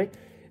anyway.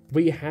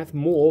 We have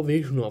more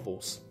visual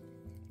novels.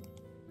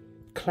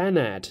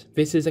 Clannad.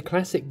 This is a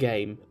classic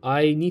game.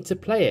 I need to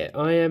play it.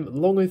 I am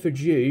long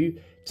overdue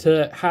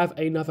to have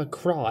another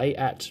cry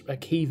at a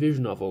key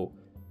visual novel.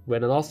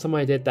 When the last time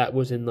I did that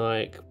was in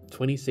like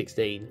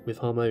 2016 with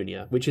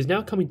Harmonia, which is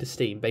now coming to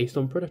Steam based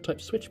on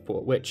Prototype Switch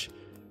port, which,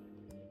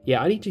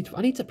 yeah, I need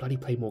to bloody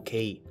play more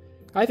Key.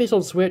 I have this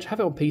on Switch, have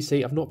it on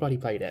PC, I've not bloody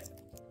played it.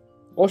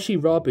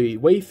 Oshirabu,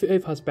 Wave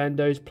of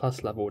Husbandos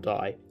plus Love or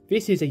Die.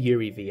 This is a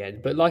Yuri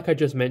VN, but like I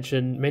just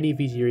mentioned, many of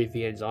these Yuri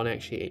VNs aren't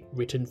actually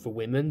written for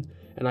women,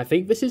 and I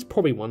think this is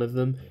probably one of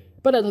them,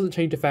 but that doesn't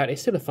change the fact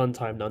it's still a fun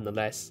time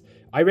nonetheless.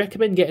 I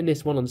recommend getting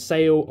this one on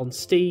sale on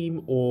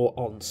Steam or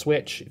on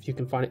Switch if you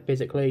can find it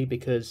physically,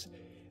 because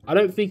I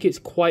don't think it's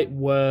quite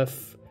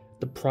worth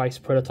the price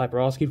Prototype are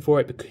asking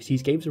for it, because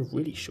these games are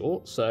really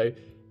short. So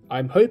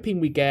I'm hoping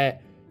we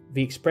get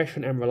the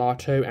Expression and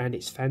Relato and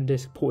its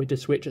Fandisk ported to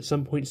Switch at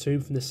some point soon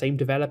from the same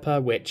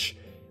developer, which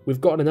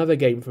we've got another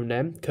game from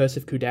them, Curse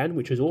of Kudan,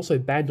 which was also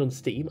banned on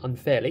Steam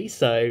unfairly,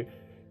 so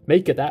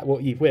make of that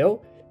what you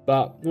will.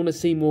 But I want to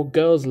see more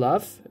girls'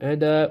 love,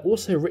 and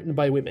also written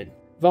by women.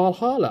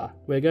 Valhalla.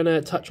 We're going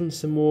to touch on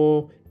some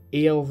more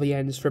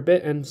ELVNs for a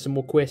bit, and some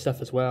more queer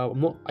stuff as well.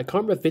 I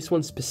can't remember if this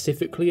one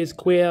specifically is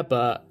queer,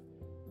 but,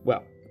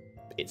 well,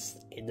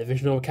 it's in the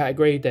visual novel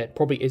category. There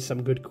probably is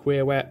some good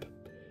queer web,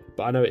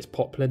 but I know it's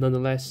popular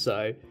nonetheless,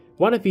 so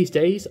one of these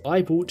days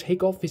I will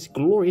take off this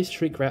glorious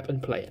shrink wrap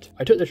and play it.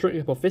 I took the shrink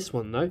wrap off this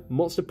one though,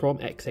 Monster Prom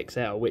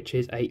XXL, which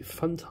is a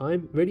fun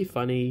time, really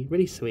funny,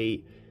 really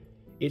sweet.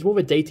 It's more of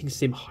a dating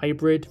sim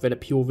hybrid than a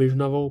pure visual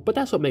novel, but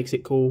that's what makes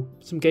it cool.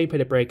 Some gameplay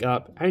to break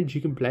up, and you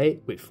can play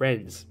it with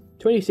friends.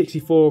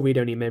 2064 Read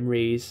Only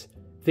Memories.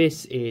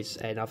 This is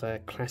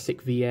another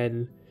classic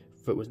VN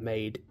that was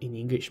made in the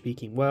English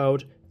speaking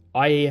world.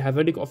 I have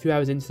only got a few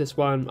hours into this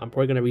one. I'm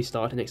probably going to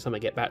restart it next time I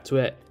get back to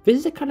it. This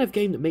is the kind of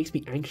game that makes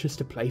me anxious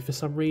to play for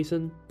some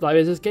reason. Like,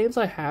 there's games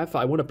I have that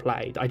I want to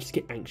play, I just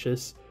get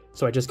anxious,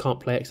 so I just can't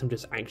play it because I'm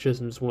just anxious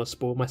and just want to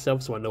spoil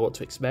myself so I know what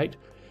to expect.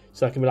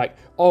 So I can be like,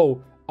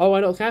 oh, I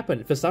know what's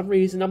happened. For some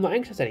reason, I'm not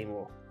anxious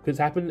anymore, because it's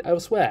happened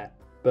elsewhere.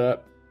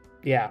 But,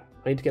 yeah,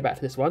 I need to get back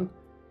to this one.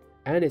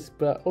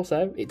 But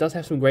also, it does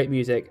have some great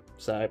music,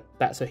 so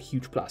that's a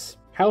huge plus.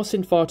 House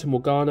in Fata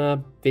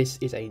Morgana. This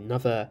is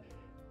another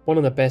one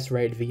of the best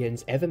rated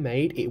VNs ever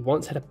made. It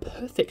once had a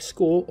perfect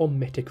score on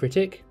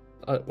Metacritic,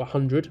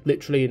 100,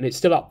 literally, and it's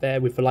still up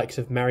there with the likes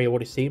of Mario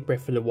Odyssey and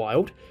Breath of the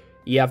Wild.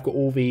 Yeah, I've got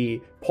all the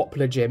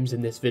popular gems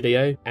in this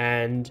video,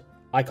 and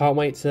I can't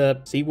wait to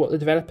see what the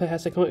developer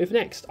has to come up with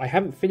next. I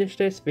haven't finished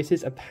this. This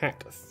is a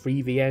pack of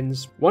 3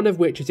 VNs, one of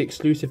which is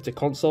exclusive to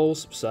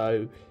consoles,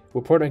 so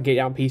we'll probably not get it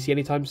out on PC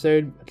anytime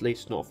soon, at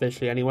least not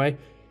officially anyway.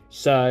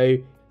 So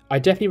I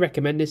definitely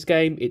recommend this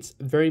game. It's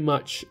very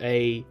much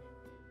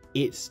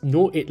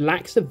it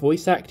lacks the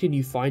voice acting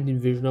you find in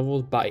visual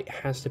novels, but it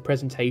has the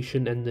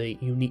presentation and the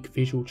unique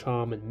visual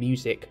charm and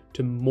music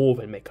to more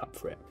than make up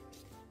for it.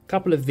 A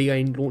couple of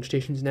VN launch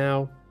editions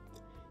now.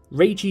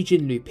 Reiji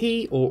Jin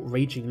Lupi, or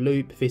Raging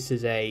Loop. This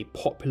is a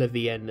popular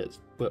VN that's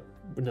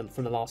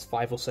from the last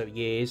 5 or so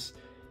years,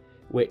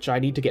 which I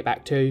need to get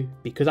back to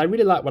because I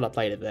really like what I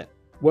played of it.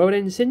 World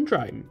End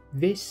Syndrome.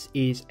 This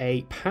is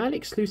a PAL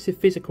exclusive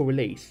physical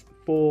release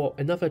for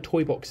another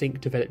Toybox Inc.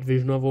 developed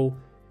visual novel,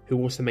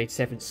 who also made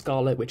 7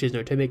 Scarlet, which is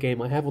an Otome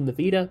game I have on the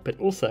Vita, but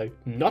also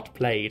not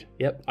played.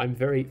 Yep, I'm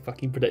very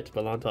fucking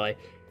predictable, aren't I?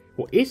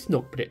 What is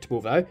not predictable,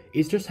 though,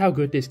 is just how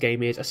good this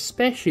game is,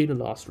 especially in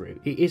the last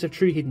route. It is a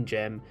true hidden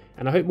gem,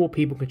 and I hope more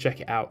people can check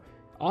it out.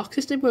 Arc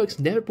System Works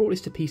never brought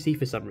this to PC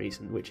for some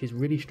reason, which is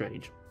really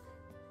strange.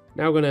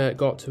 Now we're going to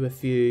go to a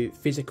few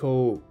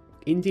physical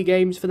indie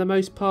games for the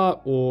most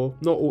part, or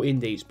not all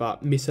indies,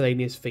 but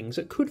miscellaneous things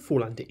that could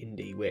fall under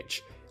indie,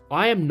 which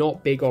I am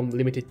not big on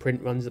limited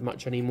print runs as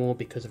much anymore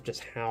because of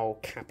just how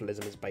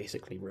capitalism has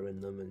basically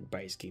ruined them and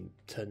basically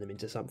turned them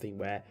into something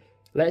where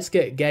let's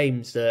get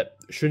games that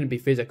shouldn't be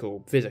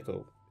physical,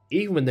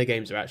 even when the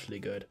games are actually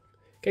good.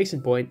 Case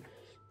in point,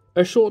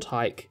 A Short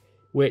Hike.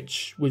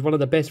 which was one of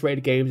the best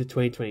rated games of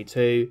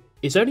 2022.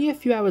 It's only a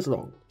few hours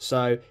long,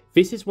 so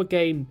this is one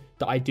game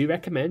that I do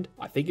recommend.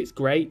 I think it's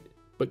great,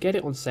 but get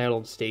it on sale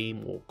on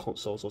Steam or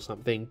consoles or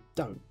something.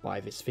 Don't buy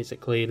this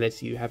physically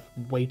unless you have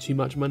way too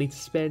much money to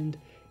spend.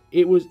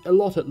 It was a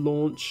lot at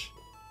launch.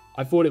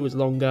 I thought it was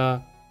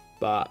longer,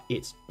 but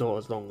it's not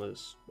as long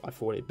as I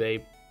thought it'd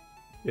be.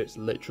 It's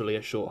literally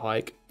a short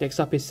hike. Next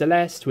up is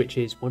Celeste, which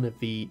is one of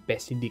the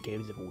best indie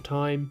games of all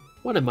time,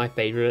 one of my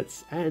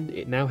favourites, and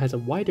it now has a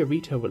wider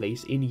retail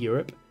release in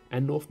Europe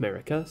and North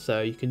America,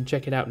 so you can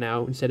check it out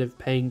now instead of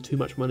paying too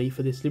much money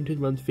for this limited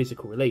run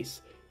physical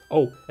release.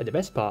 Oh, and the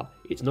best part,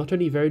 it's not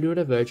only very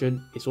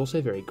neurodivergent, it's also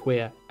very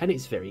queer, and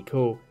it's very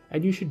cool,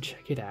 and you should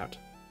check it out.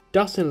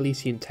 Dust and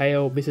Elysian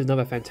Tale, this is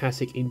another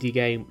fantastic indie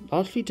game,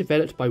 largely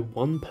developed by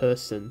one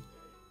person,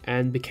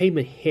 and became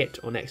a hit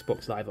on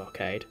Xbox Live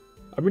Arcade.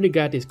 I'm really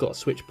glad it's got a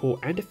Switch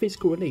port and a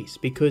physical release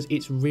because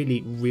it's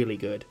really, really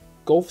good.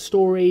 Golf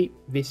Story,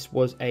 this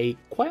was a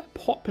quite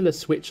popular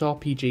Switch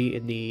RPG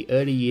in the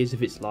early years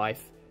of its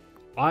life.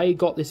 I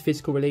got this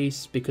physical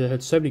release because I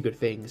heard so many good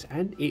things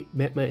and it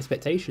met my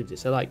expectations.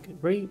 It's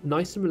very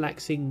nice and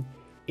relaxing.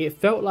 It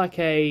felt like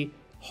a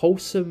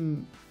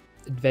wholesome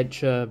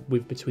adventure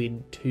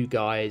between two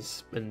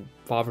guys and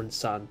father and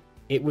son.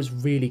 It was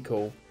really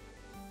cool,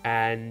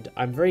 and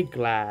I'm very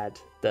glad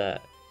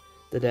that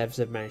the devs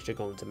have managed to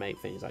go on to make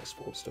things like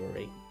Sports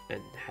Story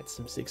and had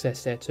some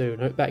success there too,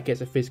 and hope that gets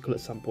a physical at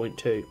some point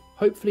too,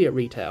 hopefully at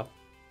retail.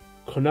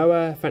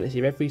 Klonoa Fantasy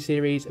Reverie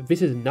series,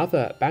 this is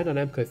another Bandai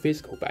Namco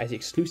physical but is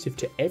exclusive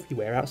to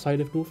everywhere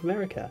outside of North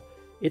America.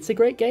 It's a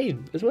great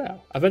game as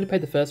well. I've only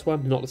played the first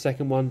one, not the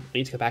second one. I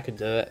need to go back and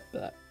do it,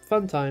 but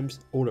fun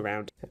times all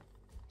around.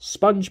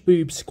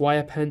 SpongeBob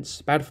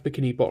SquarePants, Battle for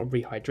Bikini Bottom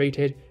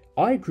Rehydrated.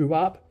 I grew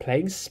up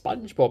playing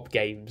SpongeBob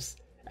games.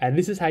 And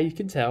this is how you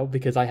can tell,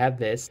 because I have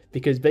this.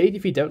 Because even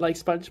if you don't like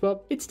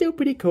SpongeBob, it's still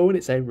pretty cool in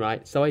its own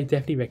right, so I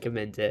definitely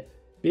recommend it.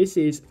 This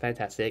is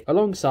fantastic.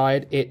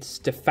 Alongside its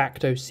de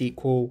facto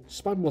sequel,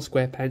 SpongeBob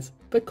SquarePants,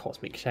 The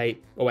Cosmic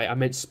Shape. Oh wait, I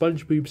meant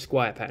SpongeBob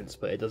SquarePants,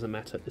 but it doesn't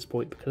matter at this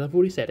point because I've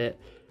already said it.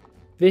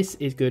 This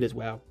is good as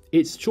well.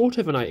 It's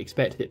shorter than I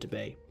expected it to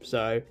be,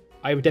 so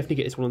I would definitely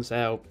get this one on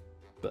sale,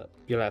 but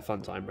you'll have a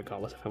fun time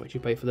regardless of how much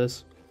you pay for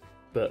this.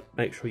 But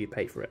make sure you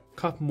pay for it.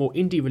 Couple more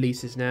indie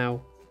releases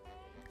now.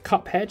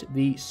 Cuphead,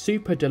 the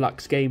Super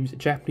Deluxe Games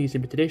Japanese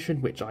Limited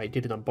Edition, which I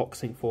did an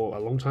unboxing for a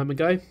long time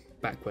ago,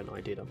 back when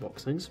I did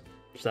unboxings.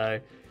 So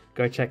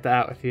go check that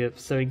out if you're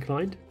so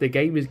inclined. The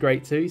game is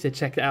great too, so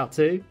check it out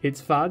too. It's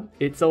fun.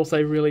 It's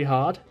also really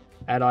hard,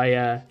 and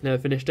I never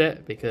finished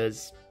it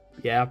because,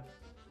 yeah,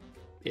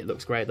 it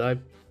looks great though.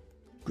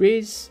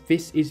 Grizz,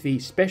 this is the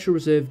Special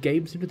Reserve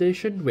Games Limited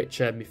Edition,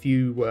 which if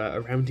you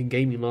were around in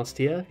gaming last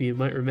year, you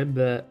might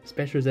remember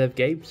Special Reserve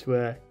Games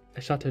were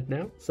shuttered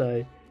now,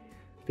 so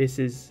this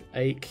is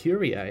a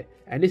curio,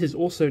 and this is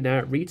also now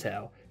at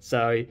retail.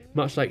 So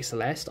much like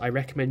Celeste, I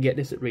recommend getting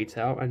this at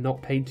retail and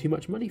not paying too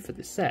much money for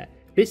this set.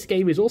 This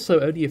game is also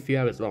only a few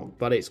hours long,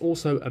 but it's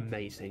also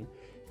amazing.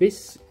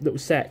 This little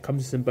set comes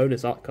with some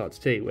bonus art cards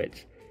too,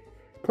 which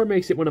probably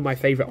makes it one of my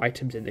favourite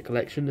items in the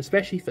collection,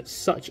 especially for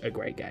such a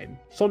great game.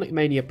 Sonic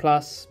Mania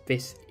Plus,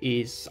 this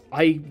is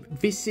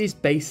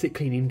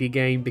basically an indie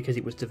game because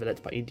it was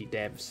developed by indie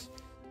devs,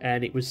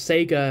 and it was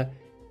Sega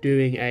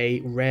doing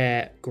a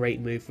rare great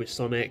move with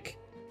Sonic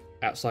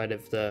outside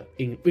of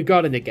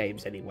regarding the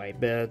games anyway.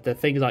 The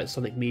things like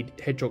Sonic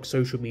Hedgehog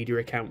social media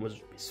account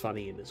is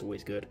funny and it's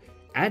always good.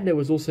 And there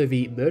was also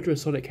the Murder of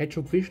Sonic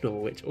Hedgehog visual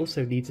novel, which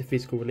also needs a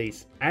physical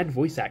release and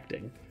voice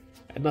acting.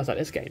 And that's like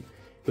this game.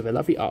 With a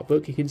lovely art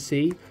book, you can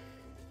see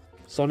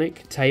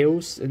Sonic,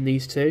 Tails, and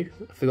these two,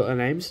 I forgot their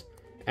names,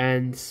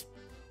 and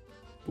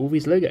all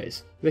these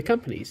logos, their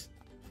companies.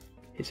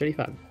 It's really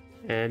fun.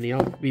 And the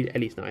art at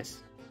least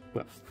nice.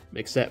 Well,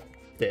 except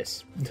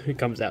this. It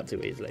comes out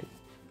too easily.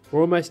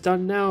 We're almost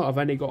done now. I've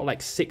only got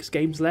like 6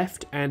 games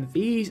left, and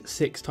these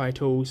 6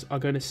 titles are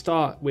going to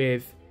start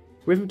with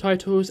rhythm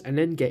titles and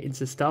then get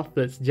into stuff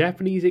that's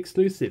Japanese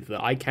exclusive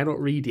that I cannot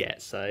read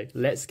yet, so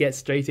let's get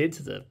straight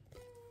into them.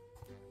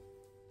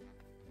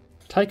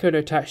 Taiko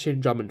no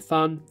Tatshin Drum and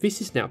Fun. This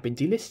has now been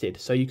delisted,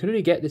 so you can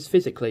only get this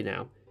physically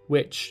now,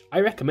 which I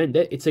recommend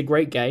it. It's a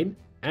great game,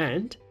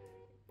 and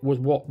was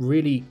what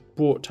really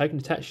brought Taiko no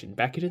Tatshin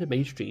back into the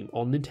mainstream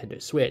on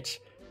Nintendo Switch,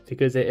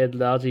 because it had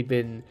largely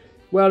been,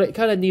 well, it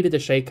kind of needed a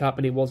shake-up,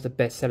 and it was the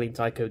best-selling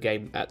Taiko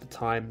game at the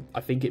time.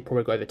 I think it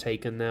probably got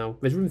overtaken now.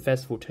 There's Rhythm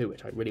Festival 2,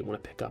 which I really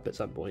want to pick up at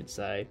some point,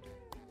 so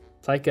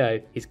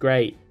Taiko is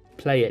great.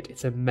 Play it.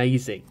 It's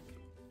amazing.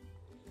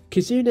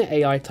 Kizuna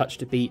AI Touch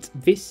to Beat.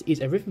 This is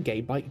a rhythm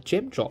game by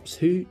Gem Drops,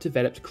 who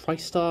developed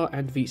Crystar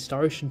and the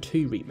Star Ocean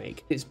 2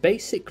 remake. It's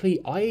basically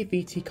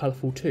IAVT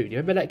Colourful 2. You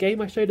remember that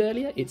game I showed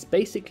earlier? It's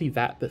basically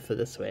that, but for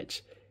the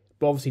Switch.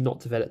 But obviously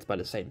not developed by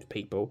the same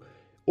people,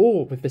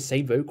 or with the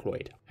same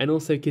Vocaloid. And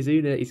also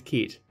Kizuna is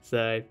cute,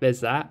 so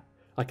there's that.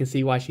 I can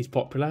see why she's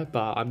popular,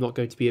 but I'm not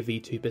going to be a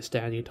VTuber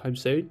stan anytime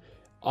soon.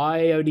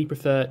 I only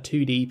prefer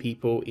 2D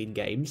people in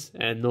games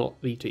and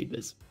not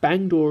VTubers.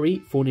 Bang Dory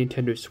for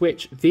Nintendo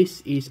Switch.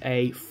 This is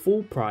a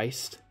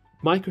full-priced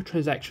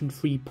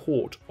microtransaction-free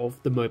port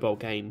of the mobile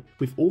game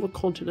with all the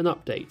content and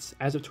updates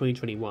as of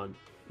 2021,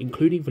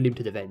 including the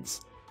limited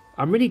events.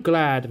 I'm really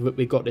glad that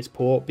we got this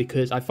port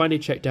because I finally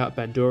checked out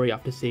Bandori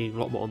after seeing a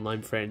lot more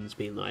online friends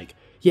being like,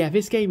 yeah,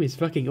 this game is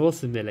fucking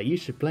awesome, Milla, you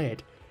should play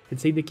it, and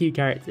seeing the cute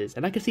characters,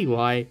 and I can see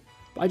why,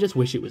 but I just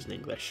wish it was in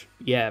English.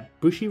 Yeah,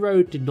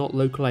 Bushiroad did not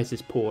localize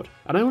this port,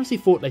 and I honestly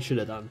thought they should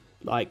have done.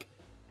 Like,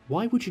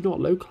 why would you not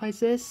localize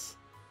this?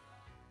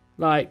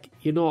 Like,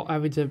 you're not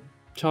having to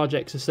charge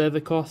extra server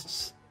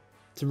costs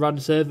to run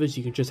servers,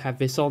 you can just have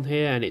this on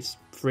here and it's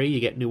free, you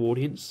get new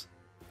audience.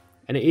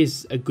 And it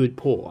is a good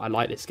port, I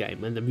like this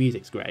game, and the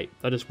music's great.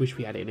 I just wish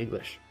we had it in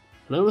English.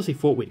 And I honestly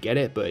thought we'd get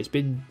it, but it's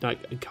been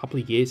like a couple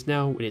of years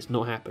now and it's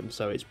not happened,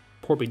 so it's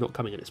probably not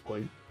coming at this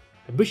point.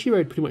 And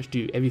Bushiroad pretty much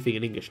do everything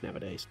in English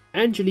nowadays.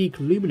 Angelique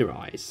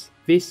Luminarize.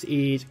 This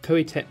is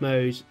Koei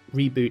Tecmo's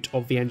reboot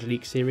of the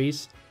Angelique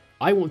series.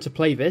 I want to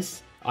play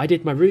this. I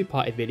did my Ruby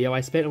Party video, I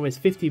spent almost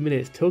 50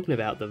 minutes talking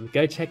about them.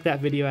 Go check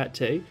that video out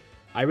too.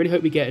 I really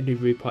hope we get a new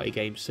Ruby Party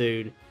game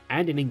soon,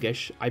 and in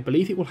English. I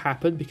believe it will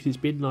happen because it's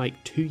been like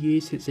 2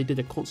 years since they did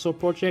a console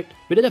project.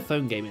 We did a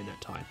phone game in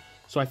that time,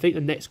 so I think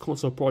the next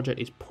console project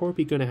is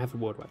probably going to have a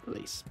worldwide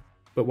release.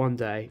 But one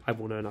day, I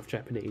will know enough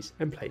Japanese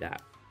and play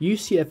that.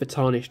 UCF The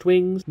Tarnished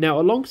Wings. Now,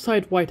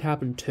 alongside White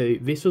Album 2,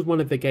 this was one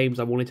of the games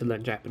I wanted to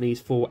learn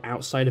Japanese for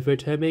outside of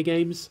Otome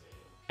Games.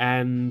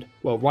 And,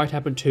 well, White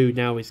Album 2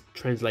 now is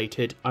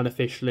translated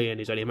unofficially and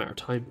is only a matter of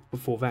time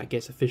before that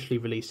gets officially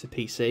released to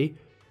PC.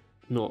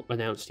 Not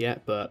announced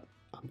yet, but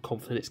I'm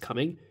confident it's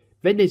coming.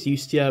 Then there's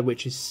Ustia,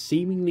 which is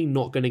seemingly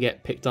not going to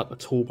get picked up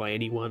at all by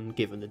anyone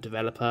given the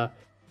developer.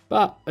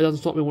 But it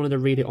doesn't stop me wanting to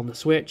read it on the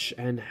Switch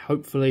and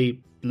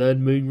hopefully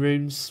learn Moon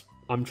Runes.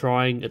 I'm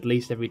trying at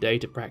least every day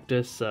to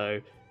practice,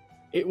 so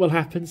it will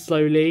happen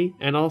slowly,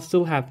 and I'll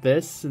still have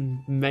this, and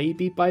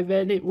maybe by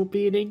then it will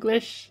be in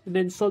English, and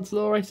then Sod's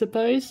Law, I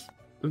suppose.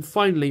 And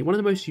finally, one of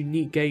the most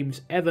unique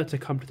games ever to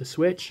come to the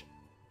Switch,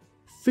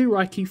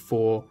 Fuuraiki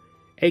 4,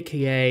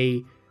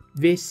 aka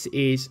this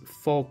is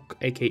Falcom,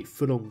 aka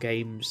Falcom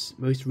Games'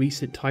 most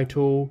recent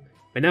title.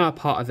 They're now a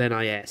part of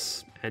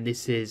NIS, and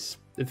this is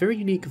a very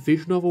unique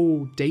visual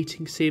novel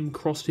dating sim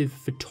crossed with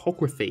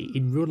photography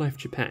in real life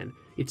Japan.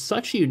 It's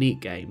such a unique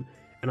game,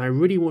 and I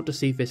really want to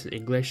see this in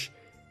English.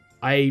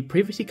 I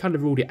previously kind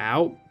of ruled it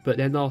out, but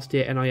then last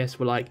year NIS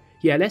were like,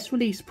 yeah, let's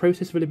release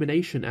Process of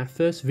Elimination, our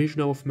first visual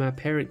novel from our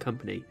parent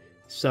company.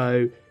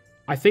 So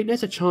I think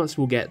there's a chance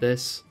we'll get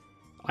this.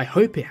 I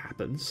hope it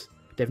happens.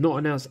 They've not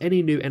announced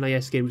any new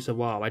NIS games in a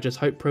while. I just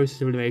hope Process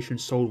of Elimination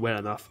sold well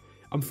enough.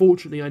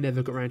 Unfortunately, I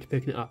never got around to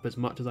picking it up as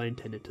much as I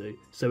intended to,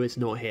 so it's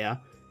not here.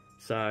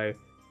 So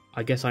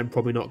I guess I'm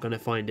probably not going to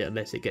find it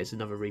unless it gets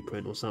another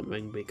reprint or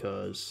something,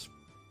 because,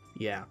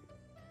 yeah,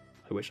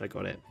 I wish I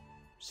got it.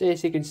 So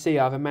as you can see,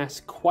 I've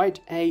amassed quite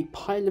a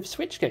pile of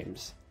Switch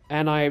games,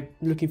 and I'm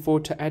looking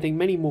forward to adding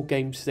many more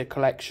games to the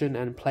collection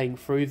and playing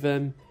through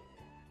them,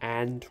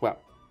 and, well,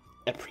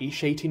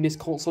 appreciating this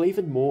console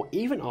even more,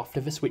 even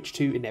after the Switch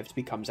 2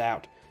 inevitably comes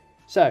out.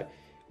 So,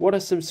 what are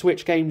some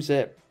Switch games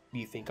that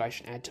you think I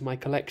should add to my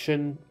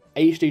collection?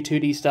 HD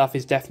 2D stuff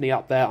is definitely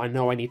up there, I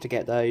know I need to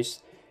get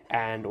those,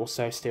 and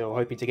also still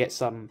hoping to get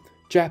some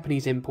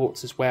Japanese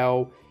imports as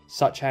well,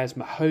 such as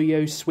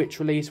MiHoYo's Switch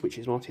release, which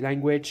is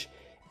multi-language,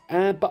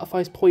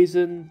 Butterfly's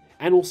Poison,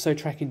 and also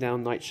tracking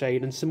down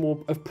Nightshade and some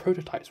more of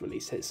Prototype's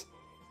releases.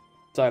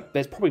 So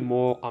there's probably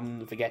more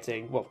I'm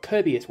forgetting. Well,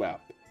 Kirby as well.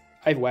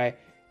 Either way,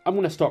 I'm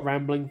going to stop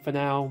rambling for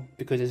now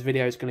because this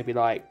video is going to be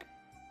like,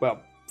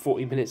 well,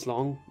 40 minutes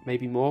long,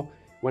 maybe more,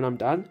 when I'm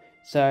done.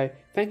 So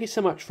thank you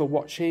so much for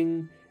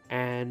watching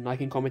and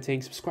liking,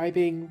 commenting,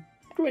 subscribing,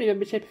 joining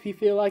membership if you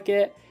feel like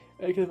it.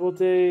 Okay, will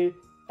do.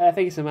 Thank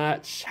you so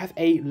much. Have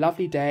a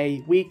lovely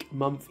day, week,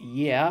 month,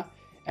 year.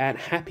 And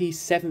happy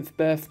 7th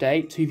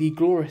birthday to the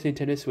glorious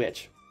Nintendo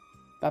Switch.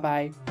 Bye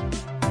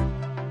bye.